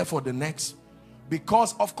 prepare for the next.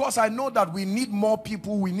 Because of course I know that we need more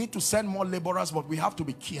people, we need to send more laborers, but we have to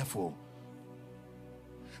be careful.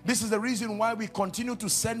 This is the reason why we continue to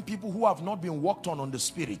send people who have not been worked on the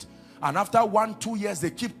spirit, and after 1-2 years they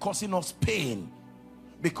keep causing us pain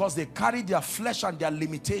because they carry their flesh and their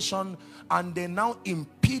limitation, and they now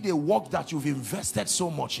impede a work that you've invested so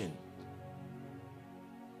much in.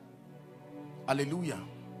 Hallelujah.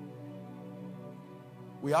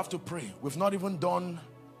 We have to pray. We've not even done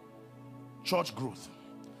church growth.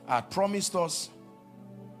 I had promised us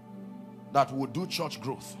that we'll do church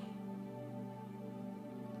growth.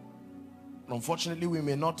 Unfortunately, we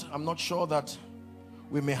may not, I'm not sure that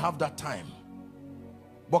we may have that time.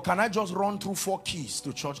 But can I just run through 4 keys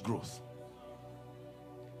to church growth?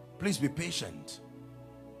 Please be patient.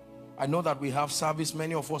 I know that we have service.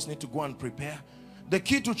 Many of us need to go and prepare. The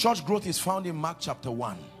key to church growth is found in Mark chapter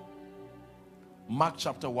 1. Mark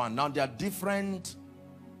chapter 1. Now there are different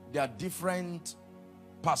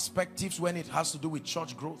perspectives when it has to do with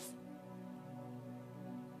church growth.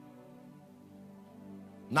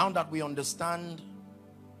 Now that we understand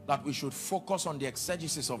that we should focus on the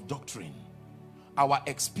exegesis of doctrine, our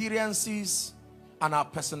experiences and our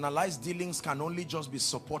personalized dealings can only just be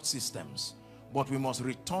support systems, but we must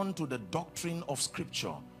return to the doctrine of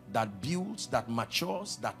Scripture that builds, that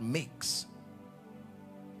matures, that makes.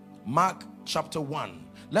 Mark chapter 1.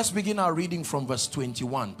 Let's begin our reading from verse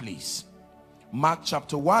 21, please. Mark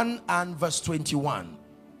chapter 1 and verse 21.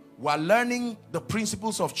 We're learning the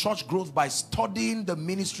principles of church growth by studying the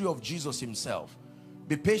ministry of Jesus himself.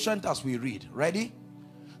 Be patient as we read. Ready?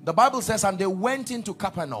 The Bible says, and they went into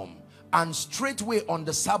Capernaum, and straightway on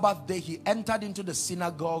the Sabbath day he entered into the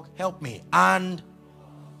synagogue. Help me. And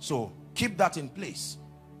so keep that in place.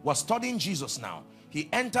 We're studying Jesus now. He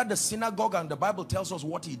entered the synagogue, and the Bible tells us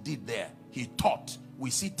what he did there. He taught. We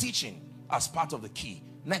see teaching as part of the key.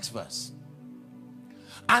 Next verse.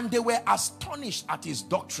 And they were astonished at his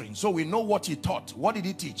doctrine. So we know what he taught. What did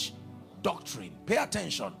he teach? Doctrine. Pay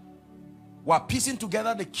attention. We're piecing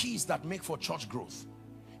together the keys that make for church growth.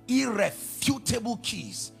 Irrefutable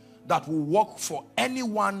keys that will work for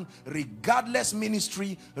anyone, regardless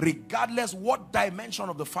ministry, regardless what dimension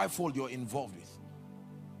of the fivefold you're involved with.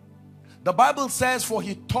 The Bible says, for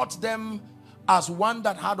he taught them as one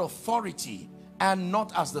that had authority and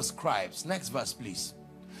not as the scribes. Next verse, please.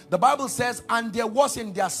 The Bible says, and there was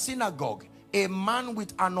in their synagogue a man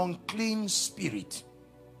with an unclean spirit.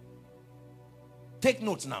 Take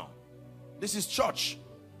note now. This is church.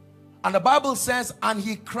 And the Bible says, and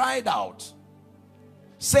he cried out,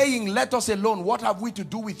 saying, let us alone. What have we to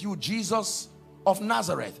do with you, Jesus of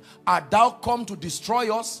Nazareth? Art thou come to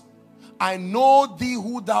destroy us? I know thee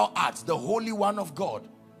who thou art, the Holy One of God.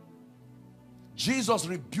 Jesus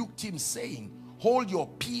rebuked him, saying, hold your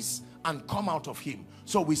peace and come out of him.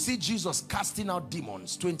 So we see Jesus casting out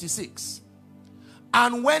demons. 26.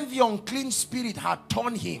 And when the unclean spirit had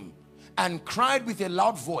torn him and cried with a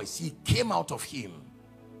loud voice, he came out of him.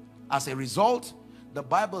 As a result, the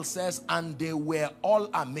Bible says, and they were all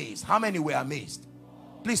amazed. How many were amazed?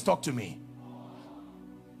 Please talk to me.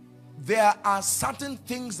 There are certain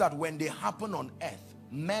things that when they happen on earth,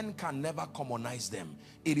 men can never commonize them.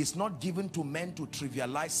 It is not given to men to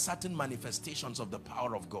trivialize certain manifestations of the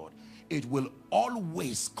power of God. It will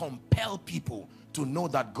always compel people to know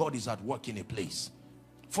that God is at work in a place.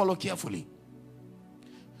 Follow carefully.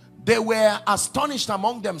 They were astonished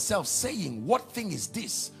among themselves, saying, what thing is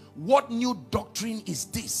this? What new doctrine is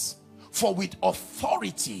this? For with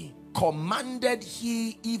authority commanded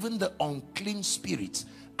he even the unclean spirits,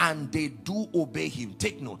 and they do obey him.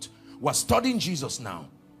 Take note. We're studying Jesus now.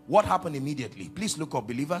 What happened immediately? Please look up,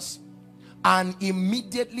 believers. And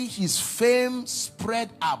immediately his fame spread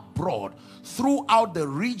abroad throughout the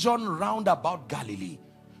region round about Galilee.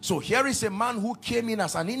 So here is a man who came in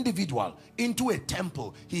as an individual into a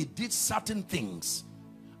temple. He did certain things,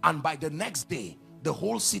 and by the next day the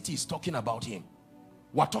whole city is talking about him.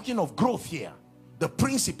 We're talking of growth here, the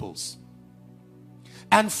principles.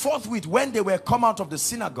 And forthwith, when they were come out of the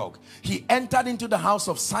synagogue, he entered into the house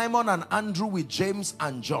of Simon and Andrew with James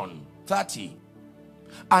and John. 30.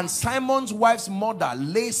 And Simon's wife's mother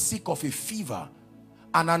lay sick of a fever,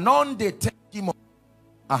 and anon they take him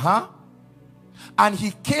up. And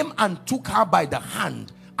he came and took her by the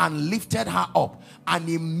hand and lifted her up, and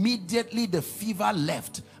immediately the fever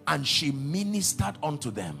left, and she ministered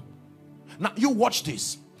unto them. Now you watch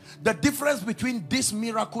this. The difference between this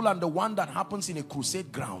miracle and the one that happens in a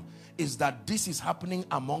crusade ground is that this is happening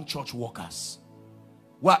among church workers.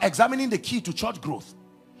 We're examining the key to church growth.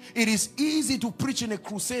 It is easy to preach in a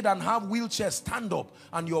crusade and have wheelchairs stand up,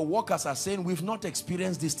 and your workers are saying, we've not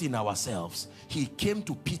experienced this thing ourselves. He came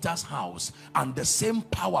to Peter's house and the same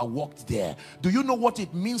power worked there. Do you know what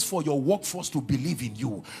it means for your workforce to believe in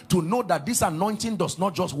you? To know that this anointing does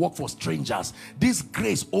not just work for strangers. This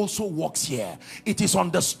grace also works here. It is on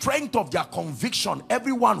the strength of their conviction.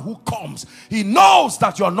 Everyone who comes, he knows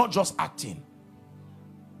that you are not just acting.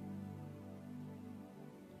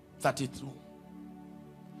 32.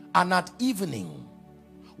 And at evening,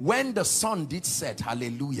 when the sun did set,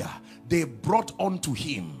 hallelujah, they brought unto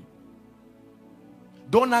him.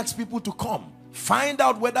 Don't ask people to come. Find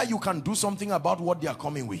out whether you can do something about what they are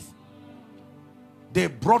coming with. They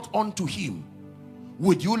brought unto him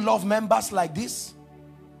Would you love members like this?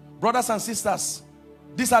 Brothers and sisters,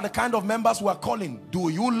 these are the kind of members we are calling. Do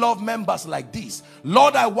you love members like this?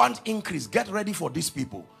 Lord, I want increase. Get ready for these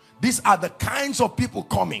people. These are the kinds of people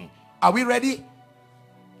coming. Are we ready?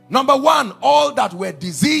 Number one, all that were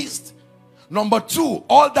diseased. Number two,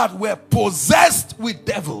 all that were possessed with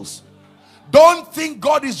devils. Don't think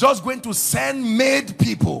God is just going to send made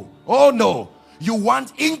people. Oh no. You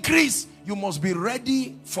want increase, you must be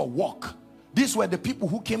ready for work. These were the people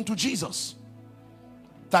who came to Jesus.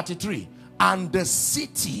 33. And the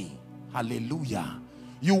city, hallelujah.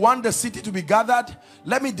 You want the city to be gathered?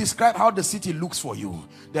 Let me describe how the city looks for you.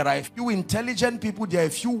 There are a few intelligent people, there are a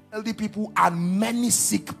few wealthy people, and many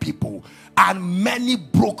sick people, and many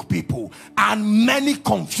broke people, and many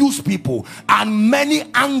confused people, and many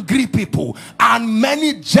angry people, and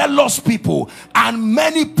many jealous people, and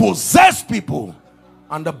many possessed people.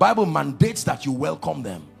 And the Bible mandates that you welcome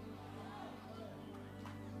them.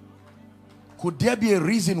 Could there be a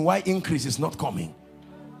reason why increase is not coming?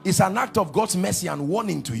 It's an act of God's mercy and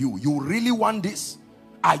warning to you. You really want this?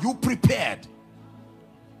 Are you prepared?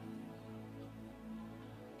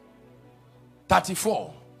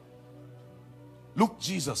 34. Look,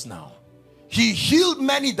 Jesus now. He healed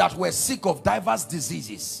many that were sick of diverse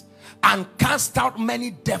diseases, and cast out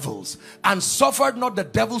many devils, and suffered not the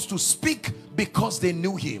devils to speak, because they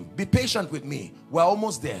knew him. Be patient with me. We're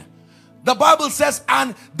almost there. The Bible says,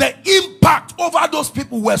 and the impact over those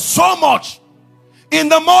people were so much. In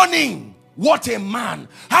the morning, what a man.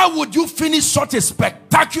 How would you finish such a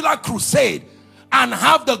spectacular crusade and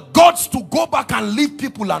have the guts to go back and leave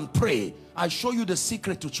people and pray? I show you the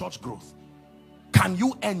secret to church growth. Can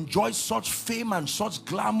you enjoy such fame and such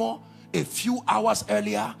glamour a few hours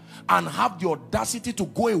earlier and have the audacity to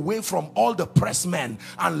go away from all the press men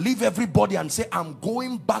and leave everybody and say, I'm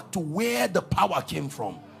going back to where the power came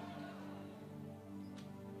from?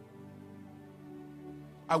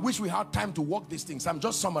 I wish we had time to walk these things. I'm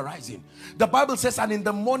just summarizing. The Bible says, and in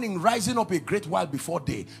the morning, rising up a great while before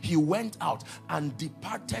day, he went out and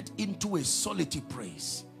departed into a solitary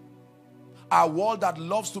place. A world that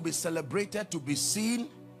loves to be celebrated, to be seen.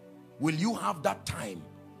 Will you have that time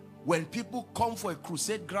when people come for a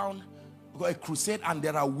crusade ground, a crusade, and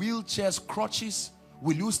there are wheelchairs, crutches?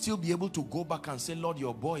 Will you still be able to go back and say, Lord,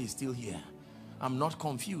 your boy is still here. I'm not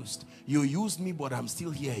confused. You used me, but I'm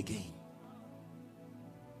still here again.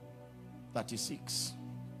 36.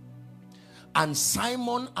 And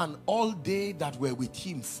Simon and all they that were with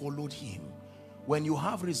him followed him. When you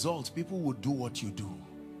have results, people will do what you do.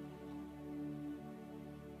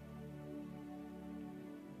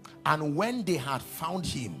 And when they had found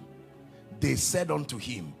him, they said unto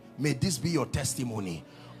him, may this be your testimony.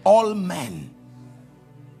 All men.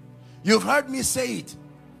 You've heard me say it.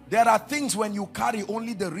 There are things when you carry,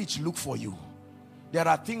 only the rich look for you. There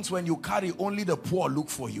are things when you carry, only the poor look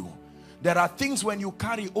for you. There are things when you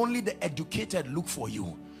carry, only the educated look for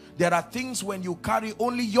you. There are things when you carry,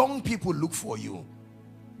 only young people look for you.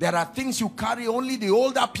 There are things you carry, only the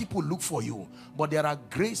older people look for you. But there are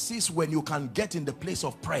graces when you can get in the place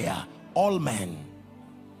of prayer. All men,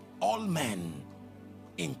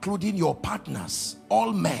 including your partners,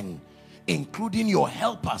 all men, including your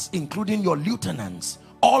helpers, including your lieutenants,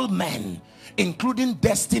 all men, including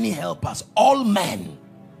destiny helpers, all men.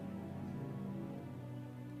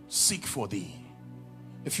 Seek for thee.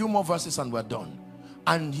 A few more verses and we're done.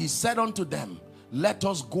 And he said unto them, let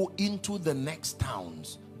us go into the next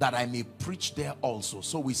towns, that I may preach there also.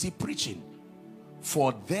 So we see preaching.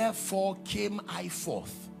 For therefore came I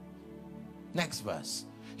forth. Next verse.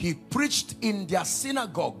 He preached in their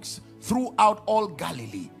synagogues throughout all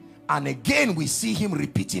Galilee. And again we see him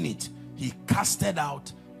repeating it. He casted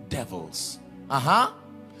out devils.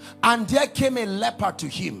 And there came a leper to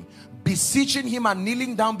him, beseeching him and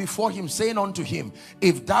kneeling down before him, saying unto him,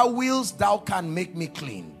 if thou wilt, thou can make me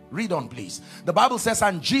clean. Read on, please. The Bible says,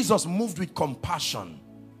 and Jesus, moved with compassion,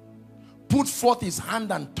 put forth his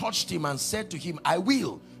hand and touched him and said to him, I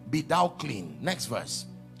will, be thou clean. Next verse.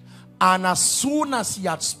 And as soon as he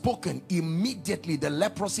had spoken, immediately the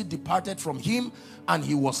leprosy departed from him, and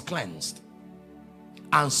he was cleansed.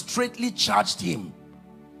 And straightly charged him,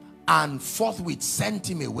 and forthwith sent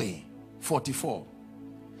him away. 44.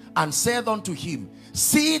 And said unto him,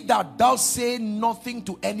 see that thou say nothing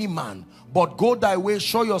to any man, but go thy way,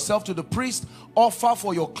 show yourself to the priest, offer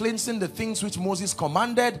for your cleansing the things which Moses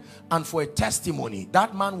commanded, and for a testimony.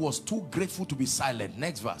 That man was too grateful to be silent.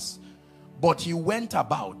 Next verse. But he went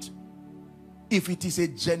about. If it is a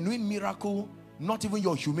genuine miracle, not even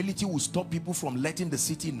your humility will stop people from letting the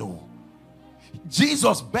city know.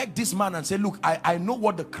 Jesus begged this man and said, look, I know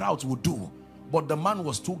what the crowds would do, but the man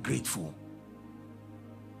was too grateful.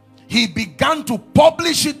 he began to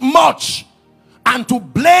publish it much and to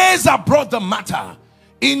blaze abroad the matter,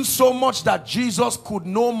 in so much that Jesus could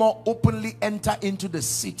no more openly enter into the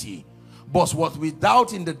city, but was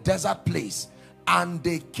without in the desert place. And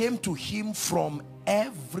they came to him from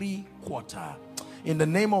every quarter. In the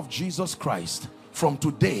name of Jesus Christ, from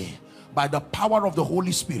today, by the power of the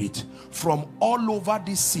Holy Spirit, from all over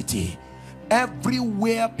this city,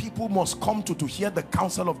 everywhere people must come to hear the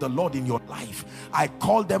counsel of the Lord in your life, I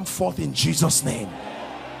call them forth in Jesus' name.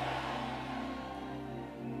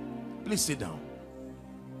 Please sit down.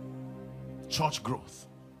 Church growth.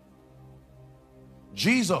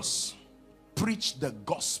 Jesus preached the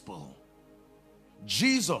gospel.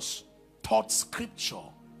 Jesus taught scripture.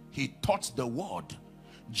 He taught the word.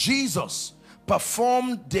 Jesus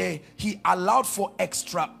performed he allowed for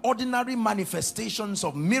extraordinary manifestations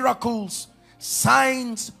of miracles,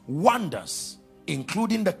 signs, wonders,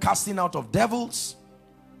 including the casting out of devils,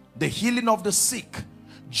 the healing of the sick.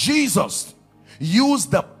 Jesus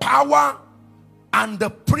used the power and the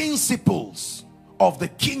principles of the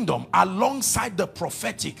kingdom alongside the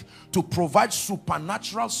prophetic to provide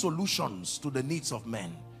supernatural solutions to the needs of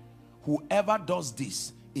men. Whoever does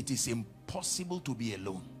this, it is impossible to be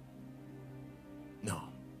alone. No.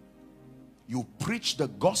 You preach the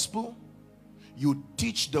gospel, you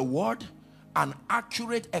teach the word, an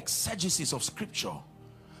accurate exegesis of scripture.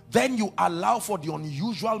 Then you allow for the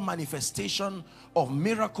unusual manifestation of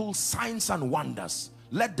miracles, signs and wonders.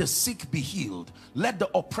 Let the sick be healed. Let the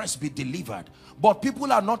oppressed be delivered. But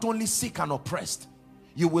people are not only sick and oppressed.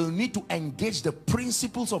 You will need to engage the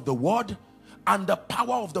principles of the word and the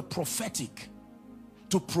power of the prophetic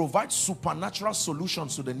to provide supernatural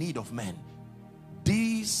solutions to the need of men.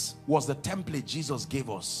 This was the template Jesus gave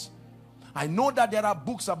us. I know that there are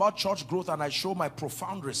books about church growth and I show my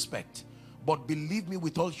profound respect. But believe me,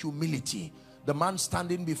 with all humility, the man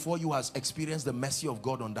standing before you has experienced the mercy of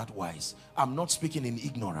God on that wise. I'm not speaking in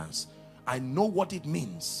ignorance. I know what it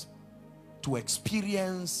means to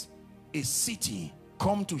experience a city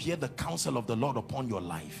come to hear the counsel of the Lord upon your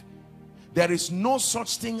life. There is no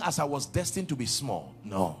such thing as I was destined to be small.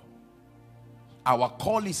 No. Our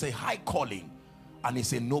call is a high calling and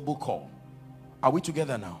it's a noble call. Are we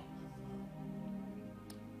together now?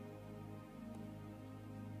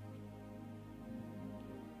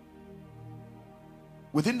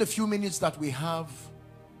 Within the few minutes that we have,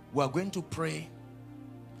 we are going to pray,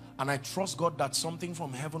 and I trust God that something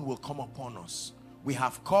from heaven will come upon us. We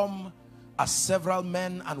have come as several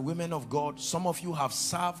men and women of God. Some of you have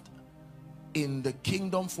served in the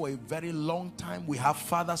kingdom for a very long time. We have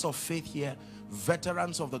fathers of faith here,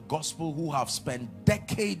 veterans of the gospel who have spent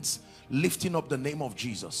decades lifting up the name of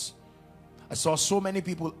Jesus. I saw so many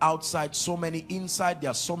people outside, so many inside.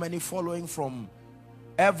 There are so many following from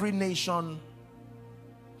every nation.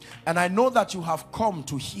 And I know that you have come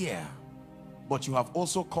to hear, but you have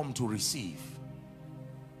also come to receive.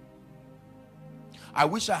 I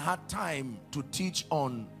wish I had time to teach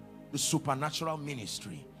on the supernatural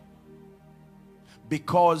ministry,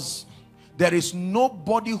 because there is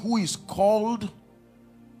nobody who is called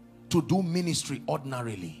to do ministry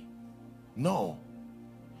ordinarily. No.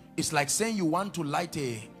 It's like saying you want to light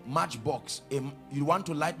a matchbox, you want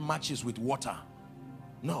to light matches with water.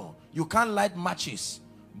 No, you can't light matches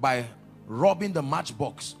by rubbing the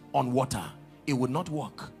matchbox on water. It would not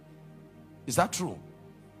work. Is that true?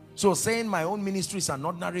 So saying my own ministry is an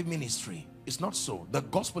ordinary ministry, it's not so. The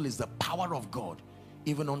gospel is the power of God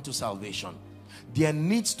even unto salvation. There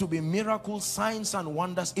needs to be miracles, signs and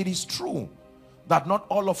wonders. It is true that not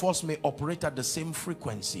all of us may operate at the same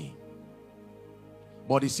frequency,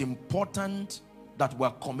 but it's important that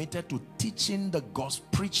we're committed to teaching the gospel,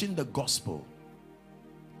 preaching the gospel,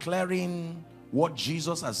 declaring what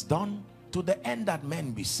Jesus has done to the end that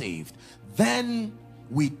men be saved. Then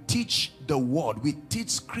we teach the word, we teach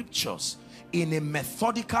scriptures in a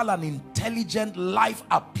methodical and intelligent, life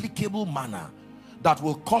applicable manner that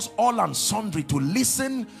will cause all and sundry to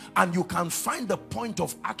listen, and you can find the point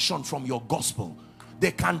of action from your gospel.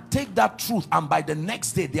 They can take that truth and by the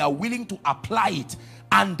next day they are willing to apply it,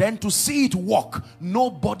 and then to see it work.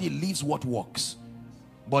 Nobody leaves what works.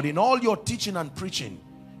 But in all your teaching and preaching,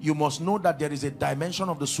 you must know that there is a dimension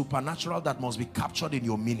of the supernatural that must be captured in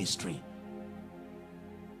your ministry.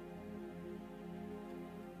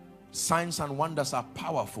 Signs and wonders are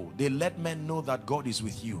powerful. They let men know that God is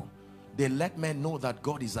with you. They let men know that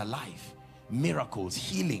God is alive. Miracles,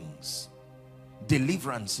 healings,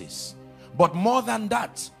 deliverances. But more than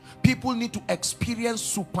that, people need to experience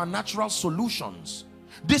supernatural solutions.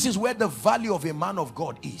 This is where the value of a man of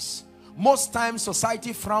God is. Most times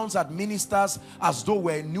society frowns at ministers as though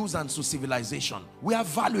we're a nuisance to civilization. We are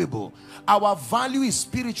valuable. Our value is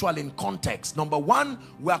spiritual in context. Number one,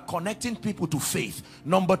 we are connecting people to faith.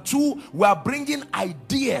 Number two, we are bringing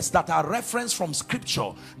ideas that are referenced from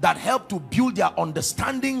scripture that help to build their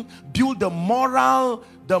understanding, build the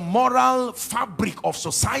moral fabric of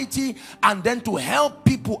society, and then to help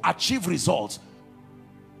people achieve results.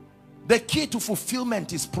 The key to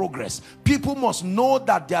fulfillment is progress. People must know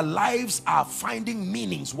that their lives are finding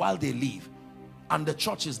meanings while they live. And the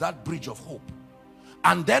church is that bridge of hope.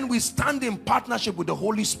 And then we stand in partnership with the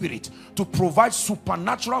Holy Spirit to provide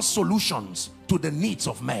supernatural solutions to the needs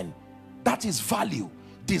of men. That is value,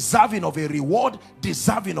 deserving of a reward,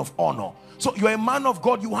 deserving of honor. So you're a man of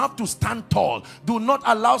God, you have to stand tall. Do not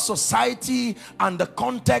allow society and the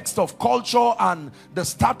context of culture and the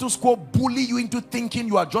status quo bully you into thinking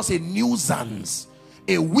you are just a nuisance,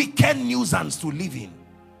 a wicked nuisance to live in.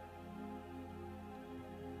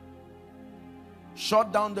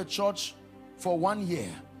 Shut down the church for 1 year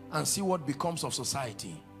and see what becomes of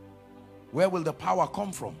society. Where will the power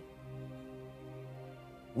come from?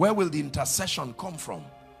 Where will the intercession come from?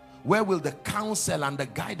 Where will the counsel and the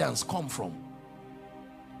guidance come from?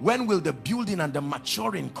 When will the building and the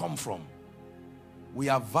maturing come from? We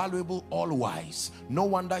are valuable, all wise. No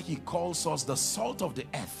wonder he calls us the salt of the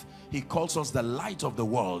earth. He calls us the light of the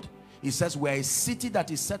world. He says we are a city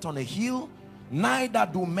that is set on a hill, neither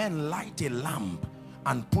do men light a lamp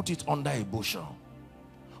and put it under a bushel.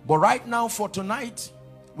 But right now, for tonight,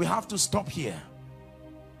 we have to stop here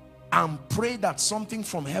and pray that something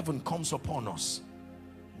from heaven comes upon us.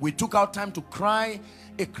 We took our time to cry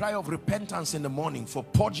a cry of repentance in the morning, for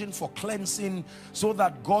purging, for cleansing, so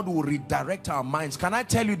that God will redirect our minds. Can I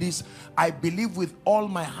tell you this? I believe with all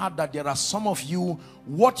my heart that there are some of you,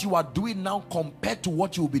 what you are doing now compared to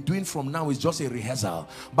what you will be doing from now is just a rehearsal.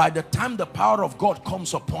 By the time the power of God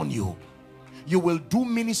comes upon you, you will do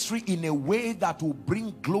ministry in a way that will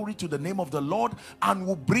bring glory to the name of the Lord and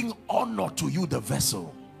will bring honor to you, the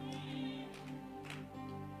vessel.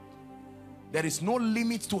 There is no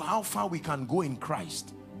limit to how far we can go in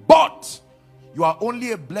Christ. But you are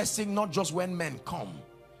only a blessing not just when men come,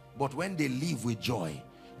 but when they leave with joy.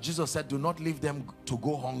 Jesus said, do not leave them to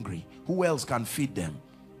go hungry. Who else can feed them?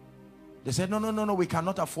 They said, no, we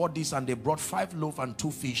cannot afford this. And they brought 5 loaves and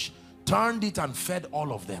 2 fish, turned it and fed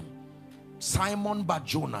all of them. Simon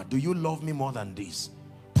Bar-Jonah, do you love me more than this?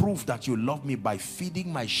 Prove that you love me by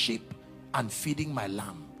feeding my sheep and feeding my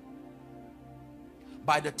lamb.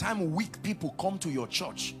 By the time weak people come to your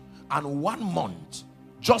church, and 1 month,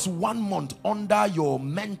 just 1 month under your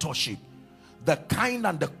mentorship, the kind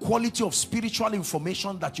and the quality of spiritual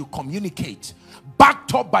information that you communicate,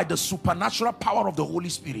 backed up by the supernatural power of the Holy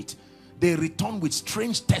Spirit, they return with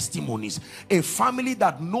strange testimonies. A family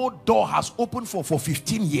that no door has opened for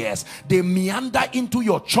 15 years, they meander into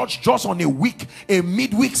your church just on a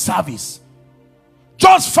midweek service.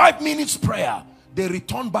 Just 5 minutes prayer. They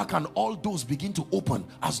return back and all doors begin to open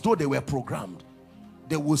as though they were programmed.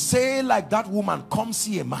 They will say like that woman, come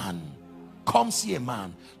see a man. Come see a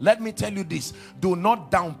man. Let me tell you this. Do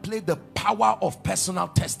not downplay the power of personal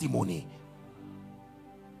testimony.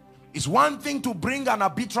 It's one thing to bring an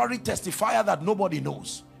arbitrary testifier that nobody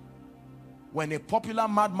knows. When a popular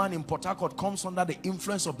madman in Port Harcourt comes under the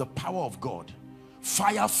influence of the power of God,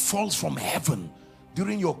 fire falls from heaven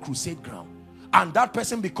during your crusade ground, and that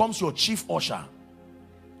person becomes your chief usher.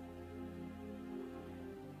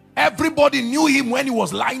 Everybody knew him when he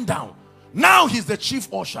was lying down. Now he's the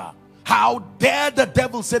chief usher. How dare the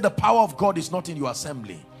devil say the power of God is not in your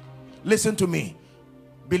assembly? Listen to me.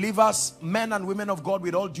 Believers, men and women of God,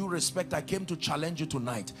 with all due respect, I came to challenge you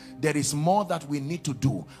tonight. There is more that we need to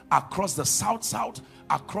do across the South,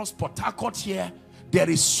 across Port Harcourt here. There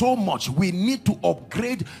is so much. We need to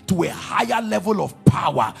upgrade to a higher level of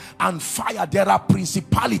power and fire. There are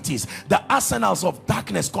principalities. The arsenals of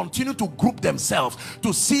darkness continue to group themselves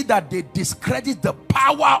to see that they discredit the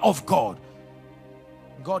power of God.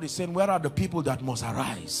 God is saying, where are the people that must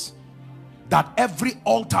arise? That every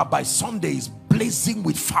altar by Sunday is blazing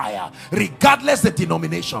with fire, regardless the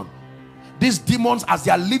denomination. These demons, as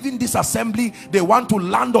they are leaving this assembly, they want to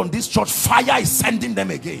land on this church. Fire is sending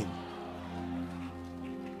them again.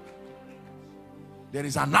 There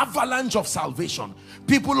is an avalanche of salvation.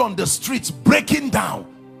 People on the streets breaking down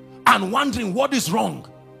and wondering what is wrong.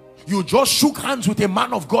 You just shook hands with a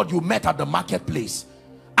man of God you met at the marketplace,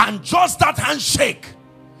 and just that handshake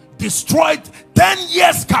destroyed 10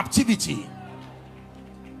 years captivity.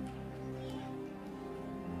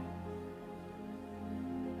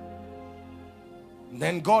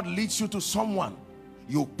 Then God leads you to someone.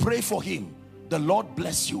 You pray for him. The Lord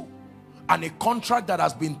bless you. and a contract that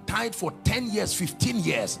has been tied for 10 years, 15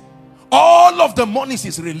 years, all of the monies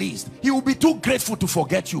is released, he will be too grateful to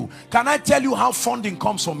forget you. Can I tell you how funding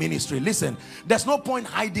comes from ministry? Listen, there's no point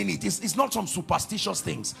hiding it. It's not some superstitious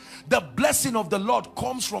things. The blessing of the Lord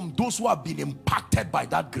comes from those who have been impacted by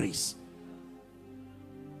that grace.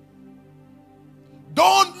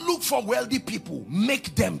 Don't look for wealthy people.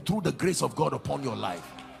 Make them through the grace of God upon your life.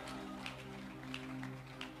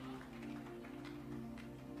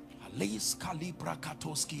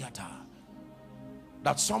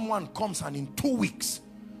 That someone comes and in 2 weeks,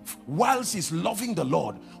 whilst he's loving the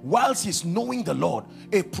Lord, whilst he's knowing the Lord,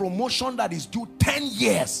 a promotion that is due 10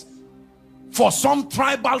 years for some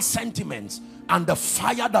tribal sentiments, and the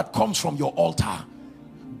fire that comes from your altar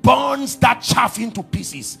burns that chaff into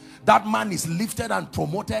pieces. That man is lifted and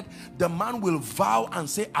promoted. The man will vow and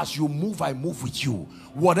say, as you move, I move with you.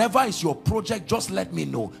 Whatever is your project, just let me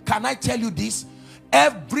know. Can I tell you this?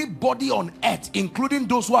 Everybody on earth, including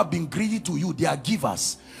those who have been greedy to you, they are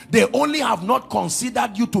givers. They only have not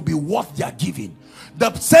considered you to be worth their giving.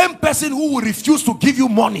 The same person who will refuse to give you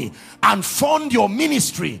money and fund your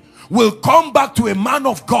ministry will come back to a man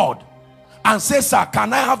of God and say, sir,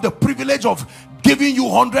 can I have the privilege of giving you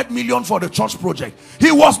 100 million for the church project? He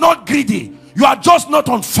was not greedy. You are just not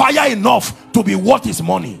on fire enough to be worth his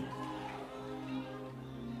money.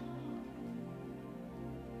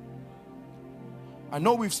 I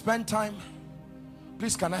know we've spent time.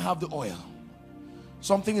 Please, can I have the oil?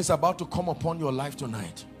 Something is about to come upon your life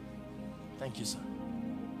tonight. Thank you, sir.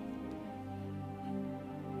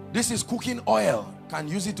 This is cooking oil. You can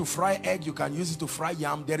use it to fry egg. You can use it to fry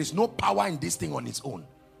yam. There is no power in this thing on its own.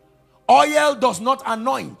 Oil does not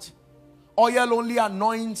anoint. Oil only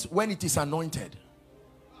anoints when it is anointed.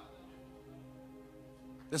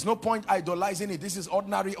 There's no point idolizing it. This is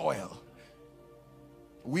ordinary oil.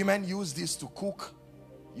 Women use this to cook,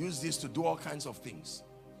 use this to do all kinds of things.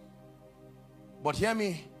 But hear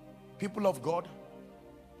me, people of God,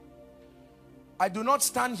 I do not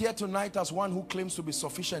stand here tonight as one who claims to be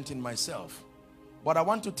sufficient in myself, but I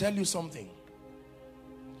want to tell you something.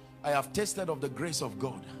 I have tasted of the grace of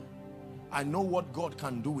God. I know what God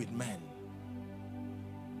can do with men.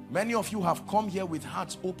 Many of you have come here with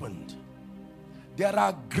hearts opened. There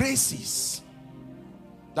are graces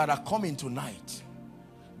that are coming tonight.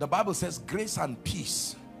 The Bible says grace and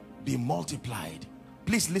peace be multiplied.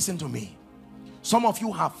 Please listen to me. Some of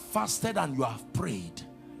you have fasted and you have prayed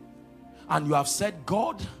and you have said,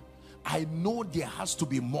 God, I know there has to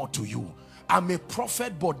be more to you. I'm a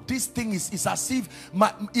prophet, but this thing is as if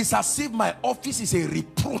my office is a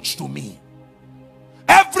reproach to me.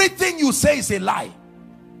 Everything you say is a lie.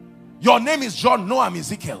 Your name is John. No, I'm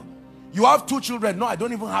Ezekiel. You have 2 children. No, I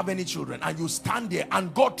don't even have any children. And you stand there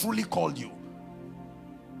and God truly called you.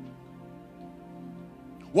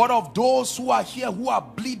 What of those who are here who are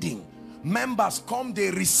bleeding? Members come,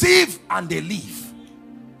 they receive and they leave.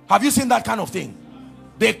 Have you seen that kind of thing?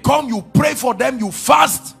 They come, you pray for them, you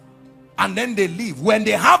fast, and then they leave. When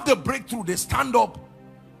they have the breakthrough, they stand up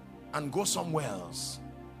and go somewhere else.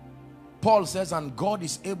 Paul says, and God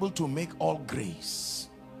is able to make all grace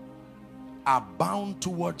abound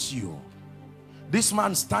towards you. This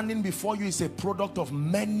man standing before you is a product of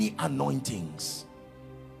many anointings.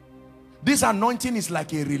 This anointing is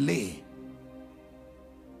like a relay.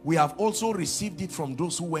 We have also received it from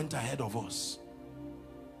those who went ahead of us.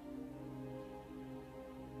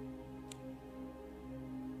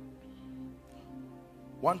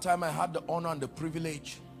 One time I had the honor and the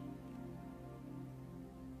privilege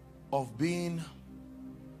of being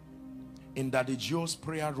in Daddy Joe's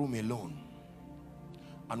prayer room alone.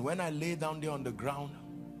 And when I lay down there on the ground,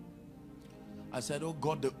 I said, oh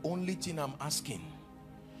God, the only thing I'm asking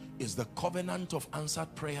is the covenant of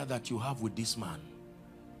answered prayer that you have with this man.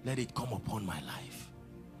 Let it come upon my life.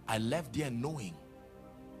 I left there knowing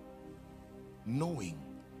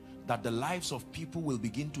that the lives of people will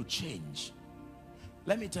begin to change.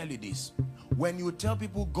 Let me tell you this. When you tell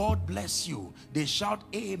people God bless you, they shout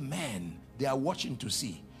amen. They are watching to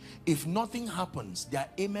see. If nothing happens, their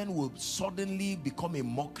amen will suddenly become a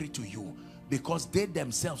mockery to you, because they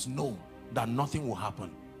themselves know that nothing will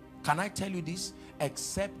happen. Can I tell you this?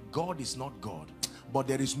 Except God is not God, but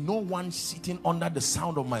there is no one sitting under the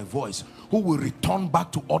sound of my voice who will return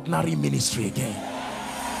back to ordinary ministry again.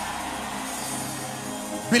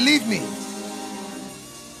 Believe me.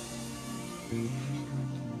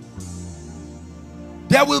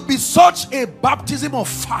 There will be such a baptism of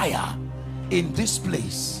fire in this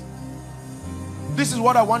place. This is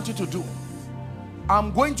what I want you to do.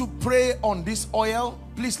 I'm going to pray on this oil.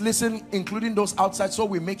 Please listen, including those outside, so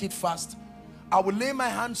we make it fast. I will lay my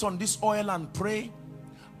hands on this oil and pray.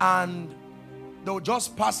 and they'll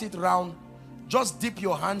just pass it around. Just dip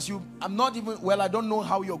your hands. I'm not even, well, I don't know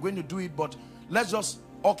how you're going to do it, but let's just,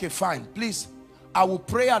 okay, fine. Please, I will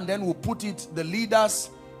pray and then we'll put it, the leaders,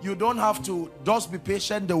 you don't have to, just be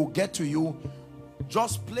patient, they will get to you.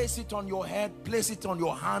 Just place it on your head, place it on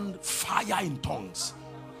your hand, fire in tongues.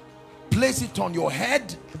 Place it on your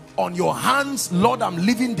head, on your hands. Lord, I'm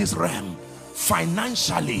living this realm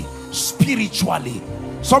financially, spiritually.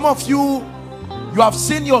 Some of you, you have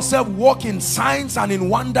seen yourself walk in signs and in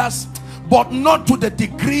wonders, but not to the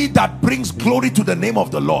degree that brings glory to the name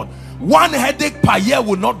of the Lord. One headache per year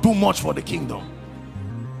will not do much for the kingdom.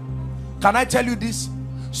 Can I tell you this?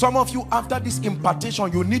 Some of you, after this impartation,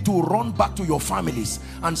 you need to run back to your families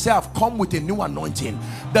and say, I've come with a new anointing.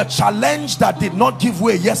 The challenge that did not give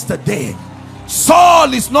way yesterday.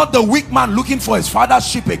 Saul is not the weak man looking for his father's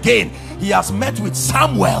sheep again. He has met with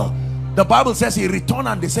Samuel. The Bible says he returned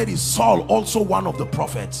and they said, is Saul also one of the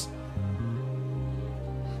prophets?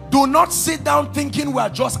 Do not sit down thinking we are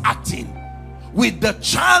just acting. With the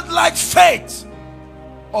childlike faith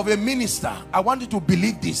of a minister, I want you to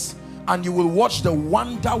believe this, and you will watch the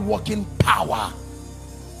wonder-working power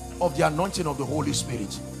of the anointing of the Holy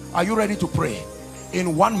Spirit. Are you ready to pray?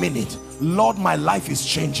 In 1 minute, Lord, my life is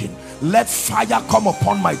changing. Let fire come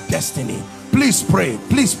upon my destiny. Please pray,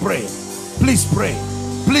 please pray, please pray,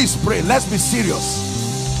 please pray. Let's be serious.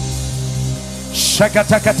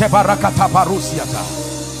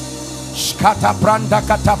 Skata branda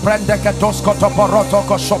kata branda katosko toporoto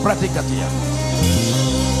ko sopratikatia.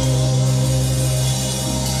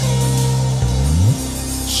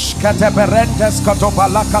 Skata berendes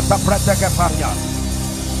kotobala kata branda kefaria.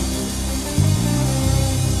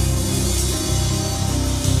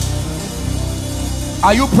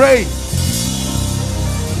 Are you praying?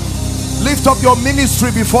 Lift up your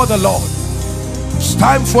ministry before the Lord. It's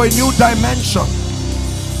time for a new dimension.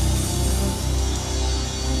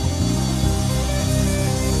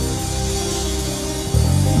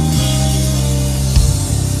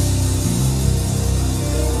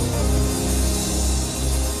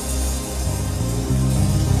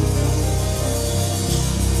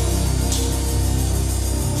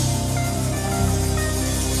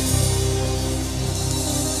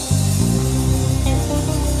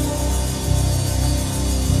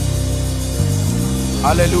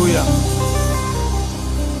 Hallelujah.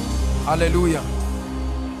 Hallelujah.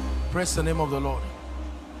 Praise the name of the Lord.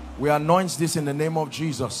 We anoint this in the name of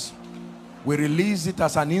Jesus. We release it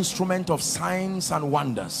as an instrument of signs and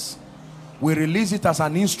wonders. We release it as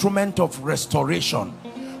an instrument of restoration.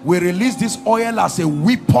 We release this oil as a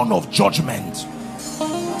weapon of judgment.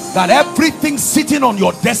 That everything sitting on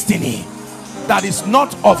your destiny that is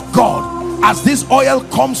not of God, as this oil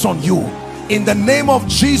comes on you, in the name of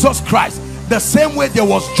Jesus Christ, the same way there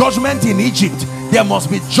was judgment in Egypt, there must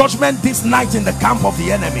be judgment this night in the camp of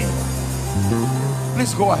the enemy.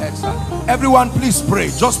 Please go ahead, sir. Everyone, please pray.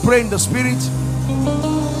 Just pray in the spirit.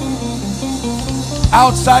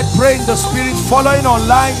 Outside, pray in the spirit. Following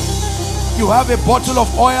online, you have a bottle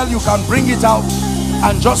of oil, you can bring it out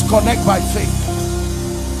and just connect by faith.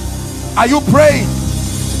 Are you praying?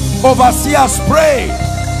 Overseers, pray.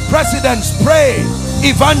 Presidents, pray.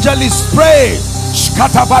 Evangelists, pray.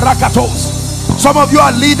 Some of you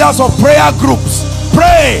are leaders of prayer groups.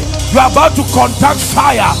 Pray. You are about to contact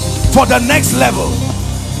fire for the next level.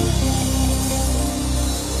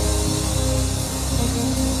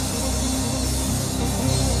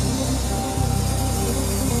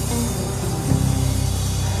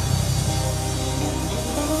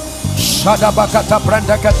 Shadabakata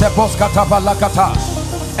brandakate boskata balakata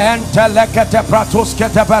entelekete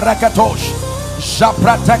pratuskete bereketosh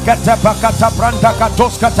japratekete bakata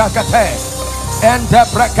brandakatoskata kate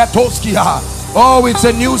endebreketoskia. Oh, it's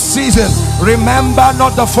a new season. Remember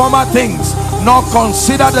not the former things, nor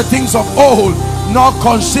consider the things of old, nor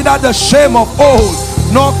consider the shame of old,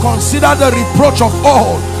 nor consider the reproach of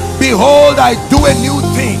old. Behold, I do a new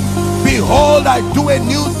thing. Behold, I do a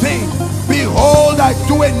new thing. Behold, I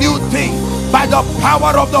do a new thing. By the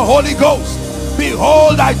power of the Holy Ghost,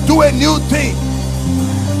 behold, I do a new thing.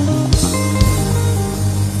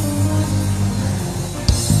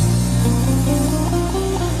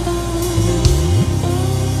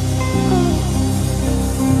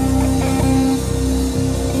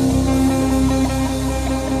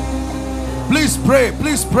 Please pray,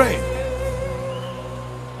 please pray.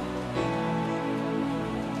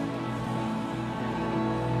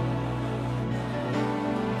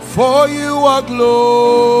 For you are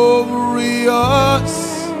glorious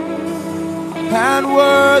and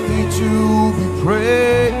worthy to be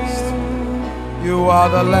praised. You are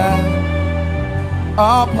the Lamb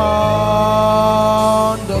upon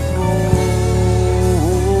the throne,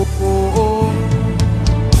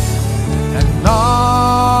 and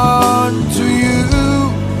unto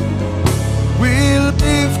you we'll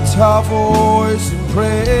lift our voice in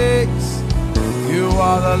praise. You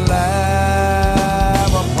are the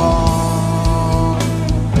Lamb upon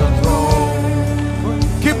the throne.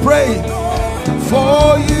 Keep praying.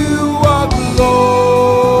 For you are glorious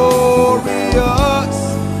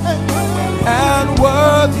and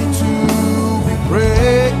worthy to be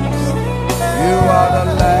praised. You are the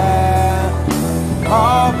Lamb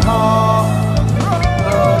upon the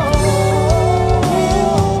throne.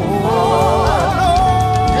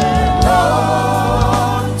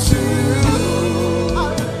 Unto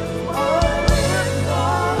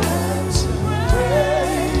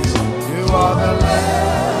you are the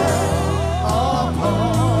Lamb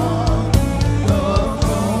upon the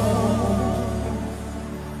throne.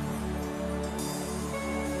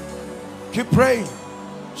 Keep praying.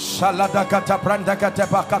 Shaladakata brandakata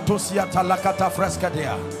bakatosia talakata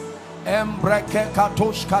freskadea. Embreke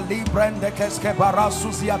katoshka librendekeske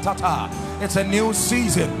barasusia tata. It's a new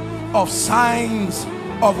season of signs,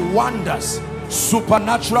 of wonders,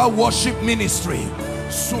 supernatural worship ministry,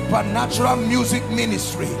 supernatural music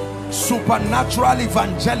ministry, supernatural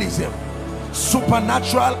evangelism,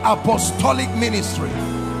 supernatural apostolic ministry.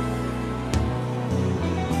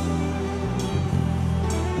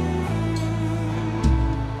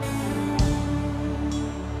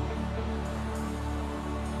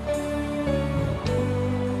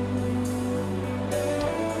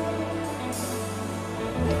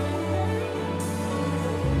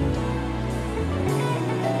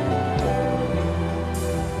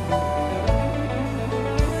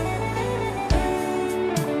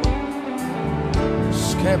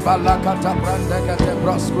 Balakata brandegate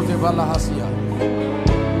braskuti balahasia.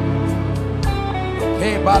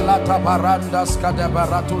 Ke balata barandas kade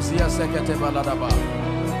baratuzia sekete baladaba.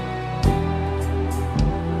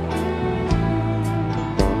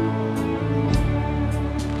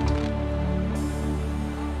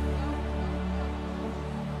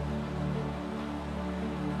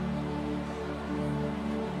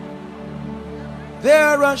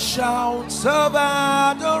 There are shouts of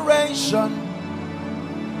adoration.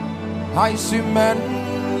 I see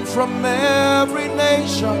men from every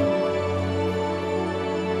nation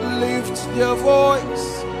lift their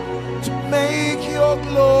voice to make your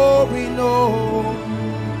glory known,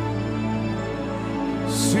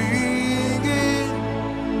 singing,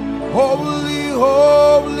 holy,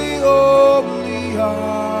 holy, holy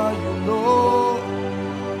are you, Lord.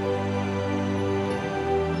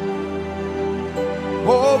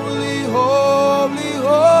 Holy, holy,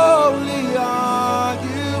 holy are you.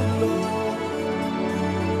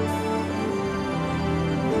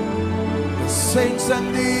 Saints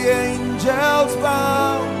and the angels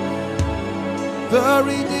bow, the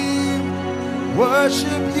redeemed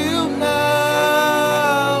worship you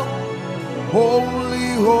now.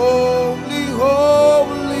 Holy, holy,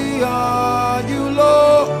 holy are you,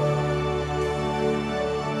 Lord.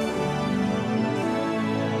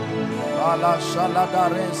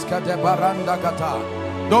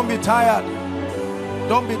 Don't be tired.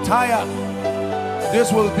 Don't be tired.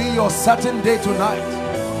 This will be your certain day tonight.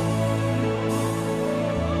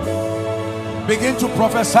 Begin to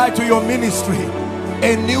prophesy to your ministry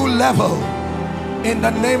a new level in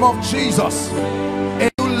the name of Jesus, a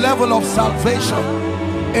new level of salvation,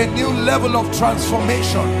 a new level of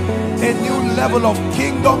transformation, a new level of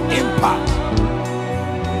kingdom impact.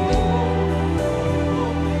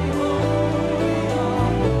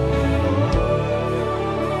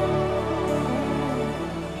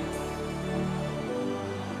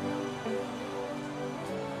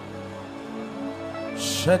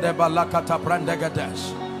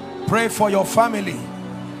 Pray for your family,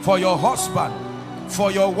 for your husband,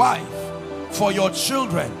 for your wife, for your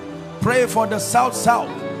children. Pray for the South.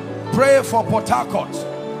 Pray for Port Harcourt,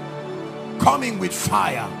 coming with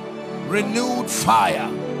fire, renewed fire.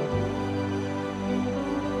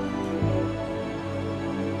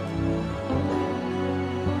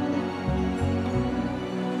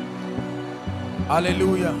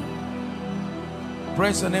 Hallelujah.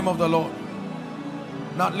 Praise the name of the Lord.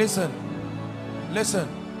 Now listen,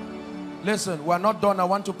 we're not done. I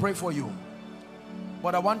want to pray for you,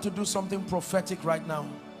 but I want to do something prophetic right now.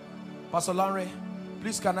 Pastor Larry,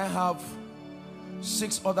 please can I have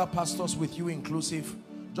 6 other pastors with you inclusive,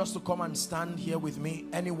 just to come and stand here with me,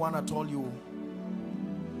 anyone at all you.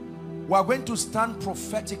 We are going to stand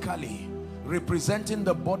prophetically representing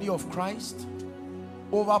the body of Christ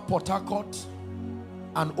over Port Harcourt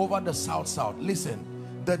and over the South. Listen,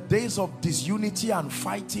 The days of disunity and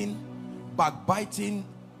fighting, backbiting,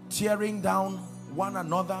 tearing down one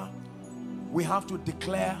another, we have to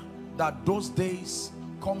declare that those days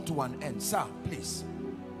come to an end. Sir, please.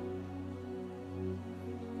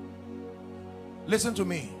 Listen to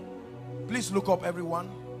me. Please look up, everyone.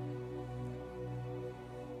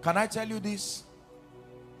 Can I tell you this?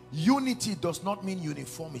 Unity does not mean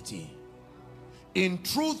uniformity. In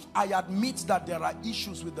truth, I admit that there are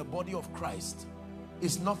issues with the body of Christ.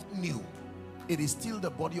 It's not new. It is still the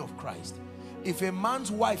body of Christ. If a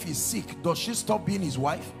man's wife is sick, does she stop being his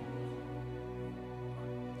wife?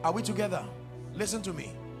 Are we together? Listen to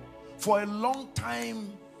me. For a long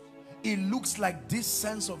time, it looks like this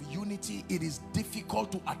sense of unity, it is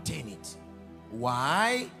difficult to attain it.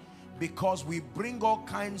 Why? Because we bring all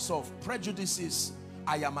kinds of prejudices.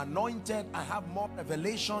 I am anointed, I have more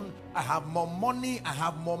revelation, I have more money, I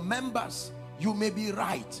have more members. You may be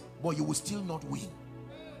right, but you will still not win.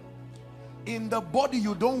 In the body,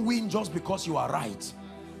 you don't win just because you are right.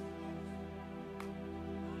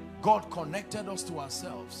 God connected us to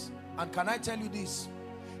ourselves. And can I tell you this?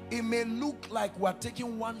 It may look like we're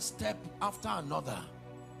taking one step after another,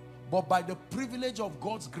 but by the privilege of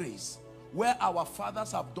God's grace, where our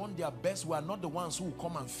fathers have done their best, we are not the ones who will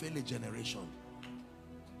come and fail a generation.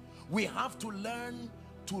 We have to learn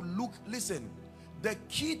to look. Listen, the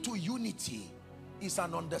key to unity is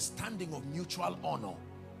an understanding of mutual honor,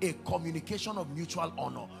 a communication of mutual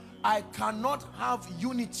honor. I cannot have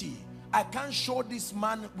unity. I can't show this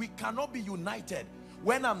man. We cannot be united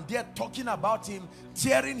when I'm there talking about him,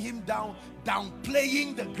 tearing him down,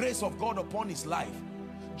 downplaying the grace of God upon his life.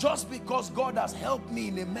 Just because God has helped me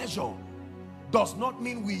in a measure does not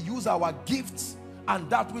mean we use our gifts and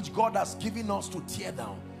that which God has given us to tear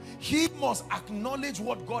down. He must acknowledge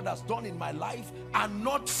what God has done in my life and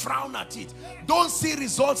not frown at it. Don't see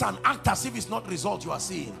results and act as if it's not results you are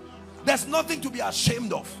seeing. There's nothing to be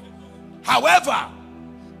ashamed of. However,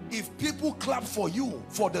 if people clap for you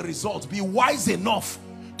for the results, be wise enough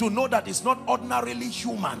to know that it's not ordinarily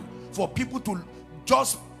human for people to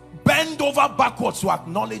just bend over backwards to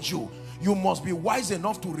acknowledge you. You must be wise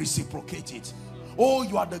enough to reciprocate it. Oh,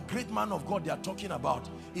 you are the great man of God they are talking about.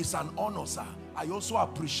 It's an honor, sir. I also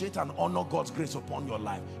appreciate and honor God's grace upon your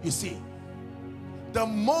life. You see, the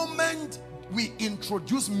moment we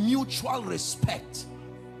introduce mutual respect,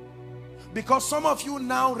 because some of you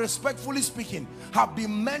now, respectfully speaking, have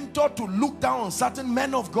been mentored to look down on certain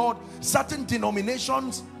men of God, certain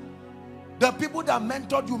denominations. The people that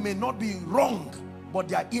mentored you may not be wrong, but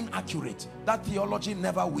they are inaccurate. That theology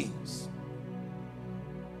never wins.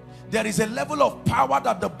 There is a level of power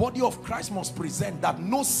that the body of Christ must present that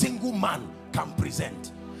no single man can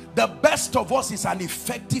present. The best of us is an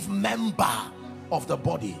effective member of the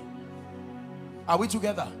body. Are we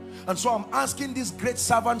together? And so I'm asking these great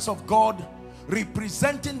servants of God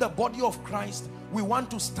representing the body of Christ, we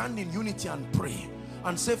want to stand in unity and pray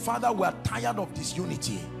and say, Father, we are tired of this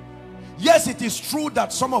unity. Yes, it is true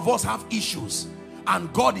that some of us have issues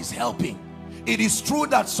and God is helping. It is true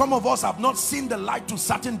that some of us have not seen the light to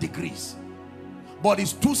certain degrees, but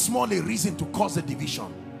it's too small a reason to cause a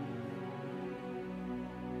division.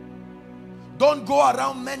 Don't go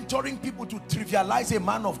around mentoring people to trivialize a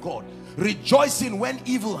man of God, rejoicing when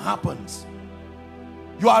evil happens.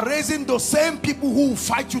 You are raising the same people who will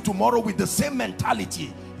fight you tomorrow with the same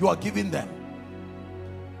mentality you are giving them.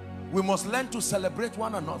 We must learn to celebrate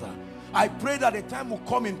one another. I pray that a time will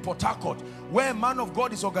come in Port Harcourt where a man of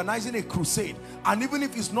God is organizing a crusade, and even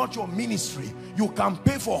if it's not your ministry, you can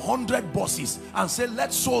pay for 100 buses and say,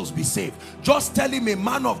 let souls be saved. Just tell him, a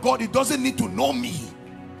man of God, he doesn't need to know me.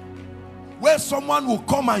 Where someone will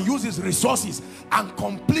come and use his resources and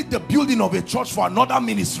complete the building of a church for another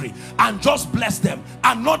ministry and just bless them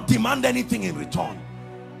and not demand anything in return.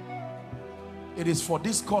 It is for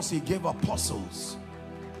this cause he gave apostles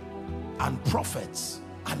and prophets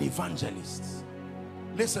and evangelists.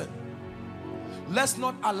 Listen, let's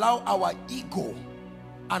not allow our ego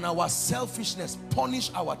and our selfishness punish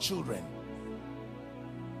our children.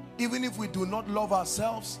 Even if we do not love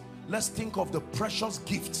ourselves, let's think of the precious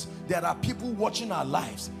gifts. There are people watching our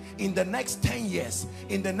lives. In the next 10 years,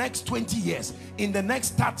 in the next 20 years, in the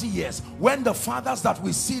next 30 years, when the fathers that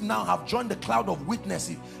we see now have joined the cloud of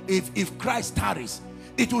witnesses, if Christ tarries,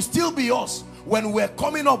 it will still be us. When we're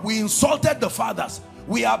coming up, we insulted the fathers,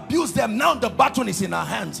 we abused them. Now the baton is in our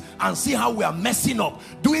hands, and see how we are messing up,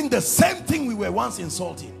 doing the same thing we were once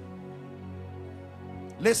insulting.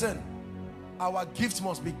 Listen, our gifts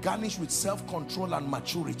must be garnished with self-control and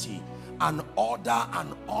maturity and order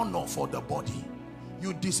and honor for the body.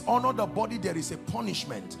 You dishonor the body, there is a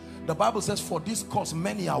punishment. The Bible says, for this cause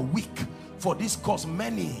many are weak. For this cause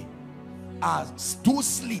many do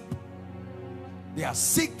sleep. They are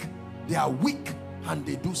sick, they are weak, and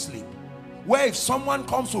they do sleep. Where if someone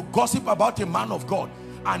comes to gossip about a man of God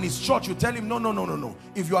and his church, you tell him, no.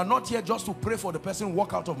 If you are not here just to pray for the person,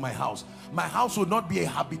 walk out of my house. My house will not be a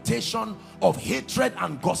habitation of hatred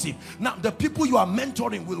and gossip. Now, the people you are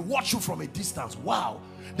mentoring will watch you from a distance. Wow.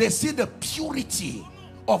 They see the purity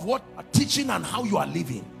of what you are teaching and how you are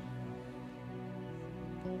living.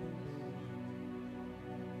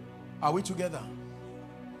 Are we together?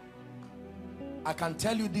 I can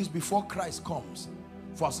tell you this before Christ comes.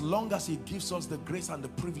 For as long as he gives us the grace and the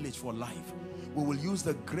privilege for life, we will use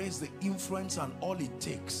the grace, the influence, and all it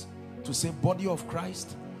takes to say, body of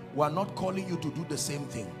Christ, we are not calling you to do the same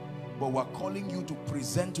thing, but we're calling you to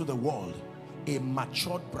present to the world a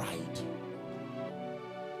matured bride.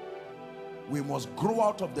 We must grow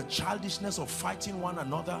out of the childishness of fighting one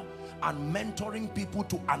another and mentoring people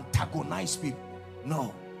to antagonize people.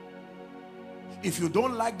 No. If you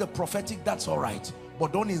don't like the prophetic, that's all right,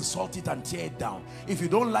 but don't insult it and tear it down. If you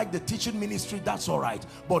don't like the teaching ministry, that's all right,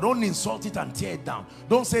 but don't insult it and tear it down.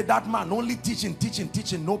 Don't say that man only teaching,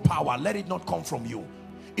 no power. Let it not come from you.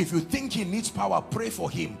 If you think he needs power, pray for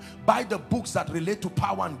him. Buy the books that relate to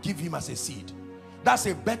power and give him as a seed. That's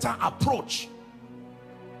a better approach.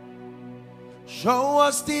 Show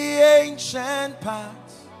us the ancient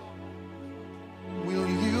path. Will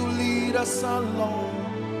you lead us along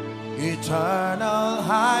eternal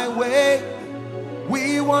highway?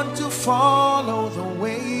 We want to follow the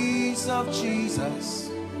ways of Jesus.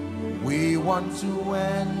 We want to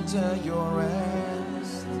enter your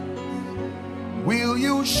rest. Will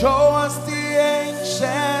you show us the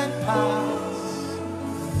ancient paths?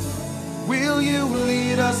 Will you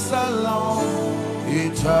lead us along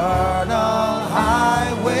eternal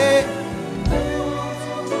highway?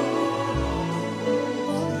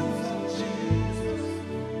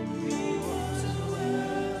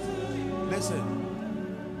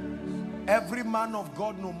 Listen, every man of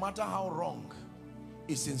God, no matter how wrong,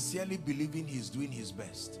 is sincerely believing he's doing his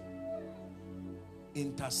best.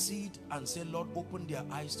 Intercede and say, Lord, open their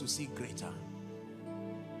eyes to see greater.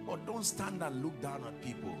 But don't stand and look down at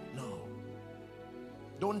people. No.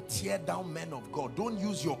 Don't tear down men of God. Don't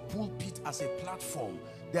use your pulpit as a platform.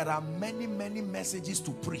 There are many messages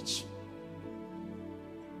to preach.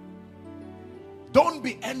 Don't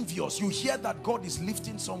be envious. You hear that God is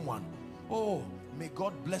lifting someone. Oh, may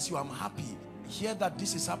God bless you. I'm happy. Hear that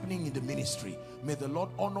this is happening in the ministry. May the Lord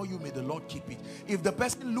honor you. May the Lord keep it. If the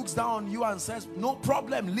person looks down on you and says, no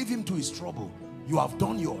problem, leave him to his trouble. You have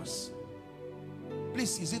done yours.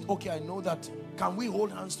 Please, is it okay? I know that. Can we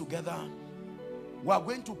hold hands together? We are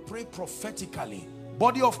going to pray prophetically.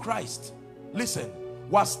 Body of Christ, listen.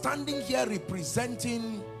 We are standing here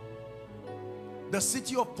representing the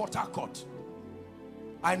city of Port Harcourt.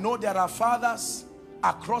 I know there are fathers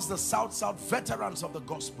across the south, veterans of the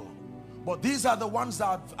gospel. But these are the ones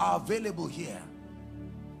that are available here.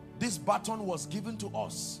 This baton was given to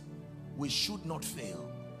us. We should not fail.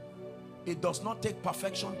 It does not take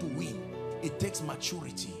perfection to win. It takes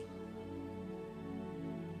maturity.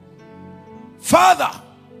 Father,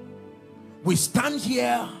 we stand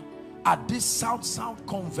here at this South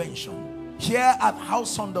convention, here at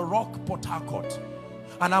House on the Rock, Port Harcourt.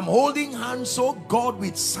 And I'm holding hands, oh God,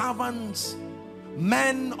 with servants,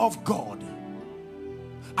 men of God.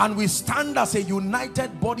 And we stand as a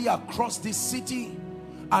united body across this city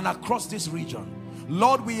and across this region.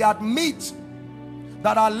 Lord, we admit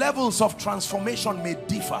that our levels of transformation may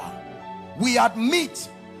differ. We admit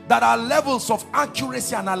that our levels of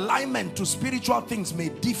accuracy and alignment to spiritual things may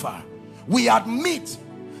differ. We admit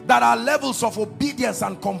that our levels of obedience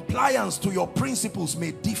and compliance to your principles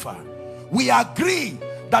may differ. We agree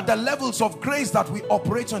that the levels of grace that we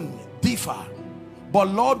operate on differ. But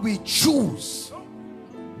Lord, we choose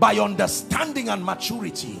by understanding and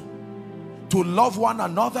maturity to love one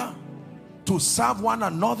another, to serve one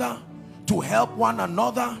another, to help one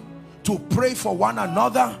another, to pray for one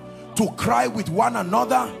another, to cry with one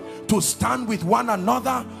another, to stand with one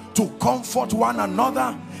another, to comfort one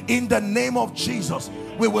another. In the name of Jesus,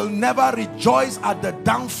 we will never rejoice at the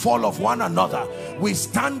downfall of one another. We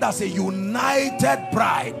stand as a united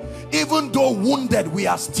bride. Even though wounded, we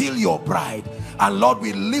are still your bride. And Lord,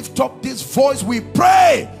 we lift up this voice. We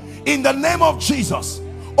pray in the name of Jesus,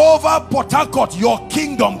 over Port Harcourt, your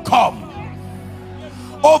kingdom come.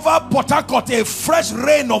 Over Port Harcourt, a fresh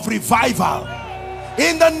reign of revival.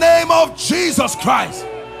 In the name of Jesus Christ,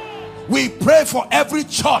 we pray for every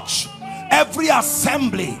church, every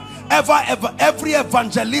assembly, every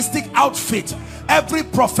evangelistic outfit, every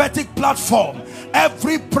prophetic platform,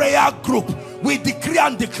 every prayer group. We decree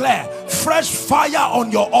and declare fresh fire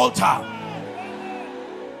on your altar.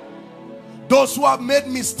 Those who have made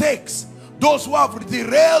mistakes, those who have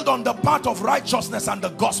derailed on the path of righteousness and the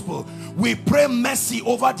gospel, we pray mercy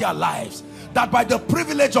over their lives, that by the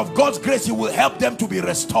privilege of God's grace, He will help them to be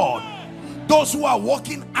restored. Those who are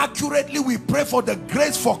walking accurately, we pray for the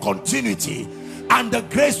grace for continuity and the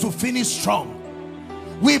grace to finish strong.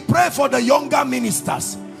 We pray for the younger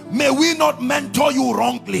ministers. May we not mentor you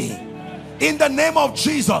wrongly. In the name of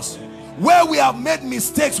Jesus, where we have made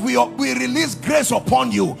mistakes, we release grace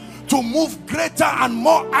upon you to move greater and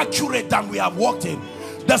more accurate than we have walked in.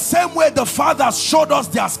 The same way the fathers showed us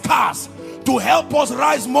their scars to help us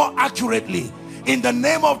rise more accurately. In the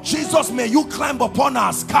name of Jesus, may you climb upon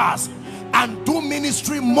our scars and do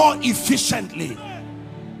ministry more efficiently.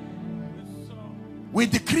 We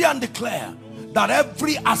decree and declare that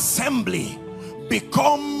every assembly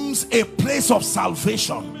becomes a place of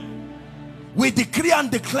salvation. We decree and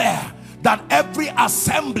declare that every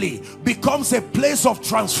assembly becomes a place of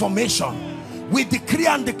transformation. We decree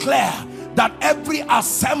and declare that every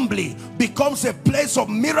assembly becomes a place of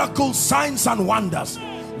miracles, signs and wonders.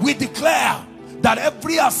 We declare that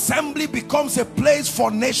every assembly becomes a place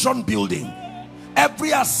for nation building.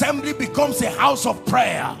 Every assembly becomes a house of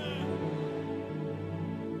prayer.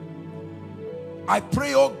 I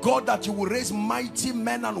pray, oh God, that you will raise mighty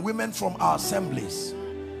men and women from our assemblies.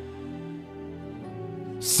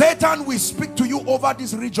 Satan, we speak to you over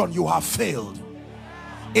this region. You have failed.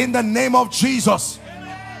 In the name of Jesus.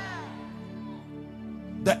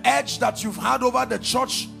 The edge that you've had over the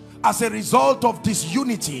church as a result of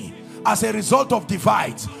disunity, as a result of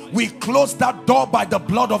divides, we close that door by the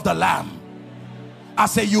blood of the Lamb.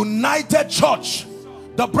 As a united church,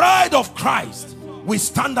 the bride of Christ, we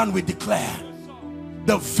stand and we declare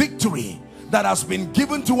the victory that has been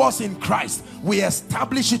given to us in Christ. We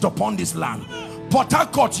establish it upon this land. Port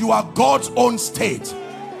Harcourt, you are God's own state.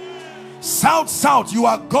 South, you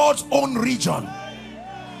are God's own region.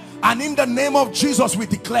 And in the name of Jesus, we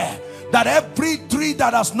declare that every tree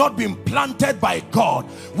that has not been planted by God,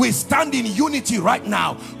 we stand in unity right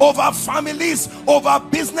now over families, over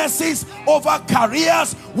businesses, over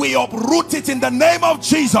careers. We uproot it in the name of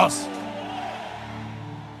Jesus.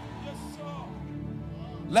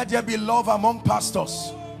 Let there be love among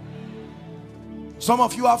pastors. Some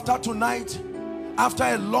of you, after tonight, after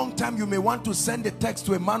a long time, you may want to send a text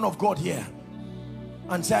to a man of God here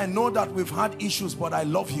and say, I know that we've had issues, but I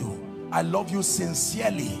love you. I love you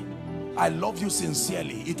sincerely. I love you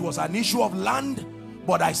sincerely. It was an issue of land,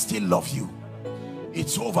 but I still love you.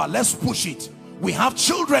 It's over. Let's push it. We have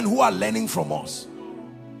children who are learning from us.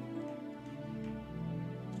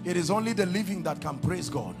 It is only the living that can praise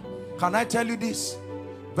God. Can I tell you this?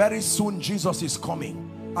 Very soon Jesus is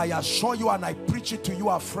coming. I assure you, and I preach it to you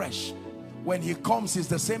afresh. When he comes, it's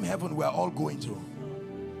the same heaven we're all going to.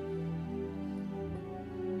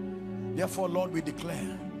 Therefore, Lord, we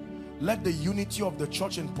declare, let the unity of the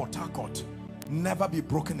church in Port Harcourt never be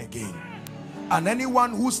broken again. And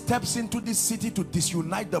anyone who steps into this city to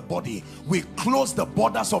disunite the body, we close the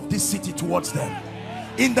borders of this city towards them.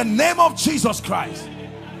 In the name of Jesus Christ.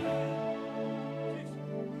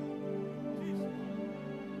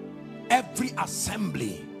 Every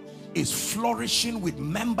assembly is flourishing with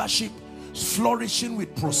membership, flourishing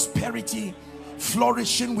with prosperity,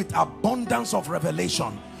 flourishing with abundance of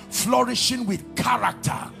revelation, flourishing with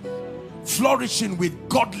character, flourishing with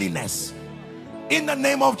godliness. In the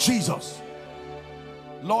name of Jesus.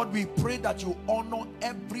 Lord, we pray that you honor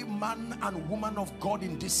every man and woman of God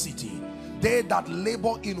in this city. They that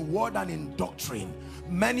labor in word and in doctrine.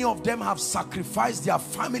 Many of them have sacrificed their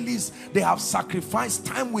families. They have sacrificed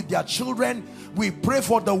time with their children. We pray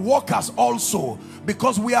for the workers also,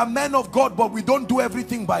 because we are men of God, but we don't do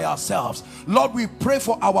everything by ourselves. Lord, we pray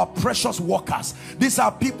for our precious workers. These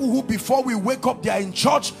are people who before we wake up, they are in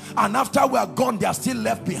church, and after we are gone, they are still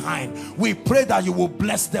left behind. We pray that you will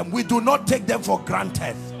bless them. We do not take them for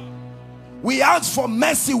granted. We ask for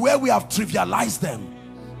mercy where we have trivialized them.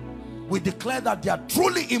 We declare that they are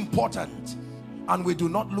truly important, and we do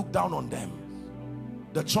not look down on them.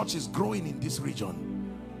 The church is growing in this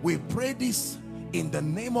region. We pray this in the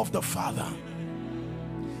name of the Father,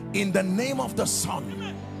 in the name of the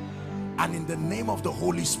Son, and in the name of the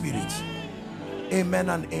Holy Spirit. Amen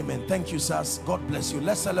and amen. Thank you, sirs. God bless you.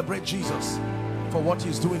 Let's celebrate Jesus for what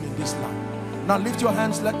he's doing in this land. Now lift your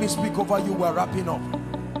hands. Let me speak over you. We're wrapping up.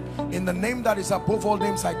 In the name that is above all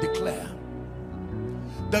names, I declare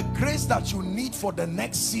the grace that you need for the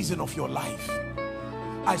next season of your life.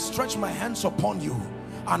 I stretch my hands upon you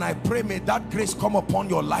and I pray, may that grace come upon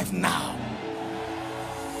your life now.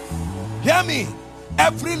 Hear me.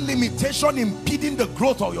 Every limitation impeding the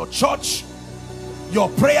growth of your church, your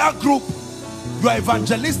prayer group, your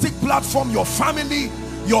evangelistic platform, your family,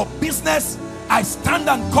 your business, I stand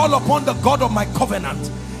and call upon the God of my covenant.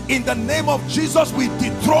 In the name of Jesus, we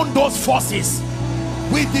dethrone those forces.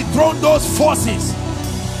 We dethrone those forces.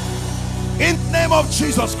 In the name of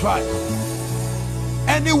Jesus Christ.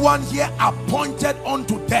 Anyone here appointed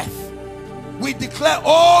unto death, we declare,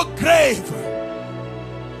 oh grave,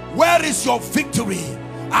 where is your victory?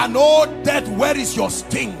 And oh death, where is your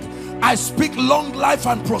sting? I speak long life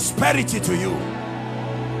and prosperity to you.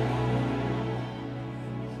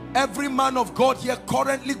 Every man of God here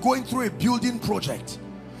currently going through a building project,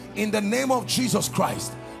 in the name of Jesus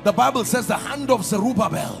Christ, the Bible says the hand of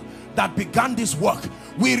Zerubbabel that began this work,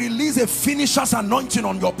 we release a finisher's anointing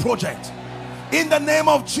on your project in the name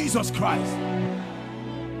of Jesus Christ.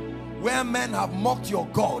 Where men have mocked your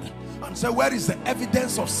God and say, where is the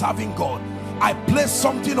evidence of serving God? I place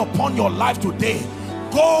something upon your life today.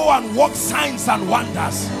 Go and work signs and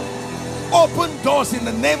wonders. Open doors in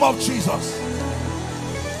the name of Jesus.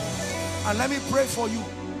 And let me pray for you.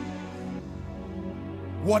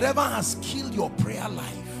 Whatever has killed your prayer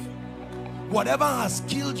life, whatever has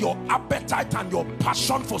killed your appetite and your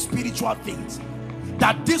passion for spiritual things,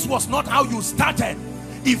 that this was not how you started,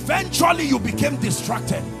 eventually you became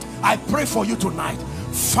distracted, I pray for you tonight.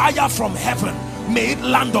 Fire from heaven, may it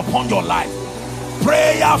land upon your life.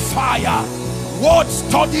 Prayer fire, word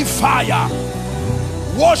study fire,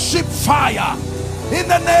 worship fire, in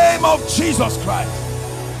the name of Jesus Christ.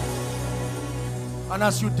 And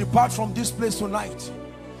as you depart from this place tonight,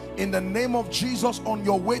 in the name of Jesus, on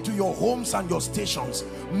your way to your homes and your stations,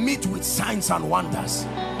 meet with signs and wonders,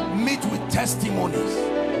 meet with testimonies.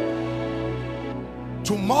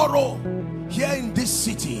 Tomorrow, here in this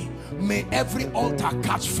city, may every altar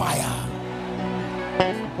catch fire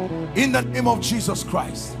in the name of Jesus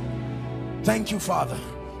Christ. Thank you, Father.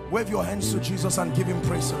 Wave your hands to Jesus and give him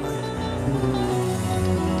praise tonight.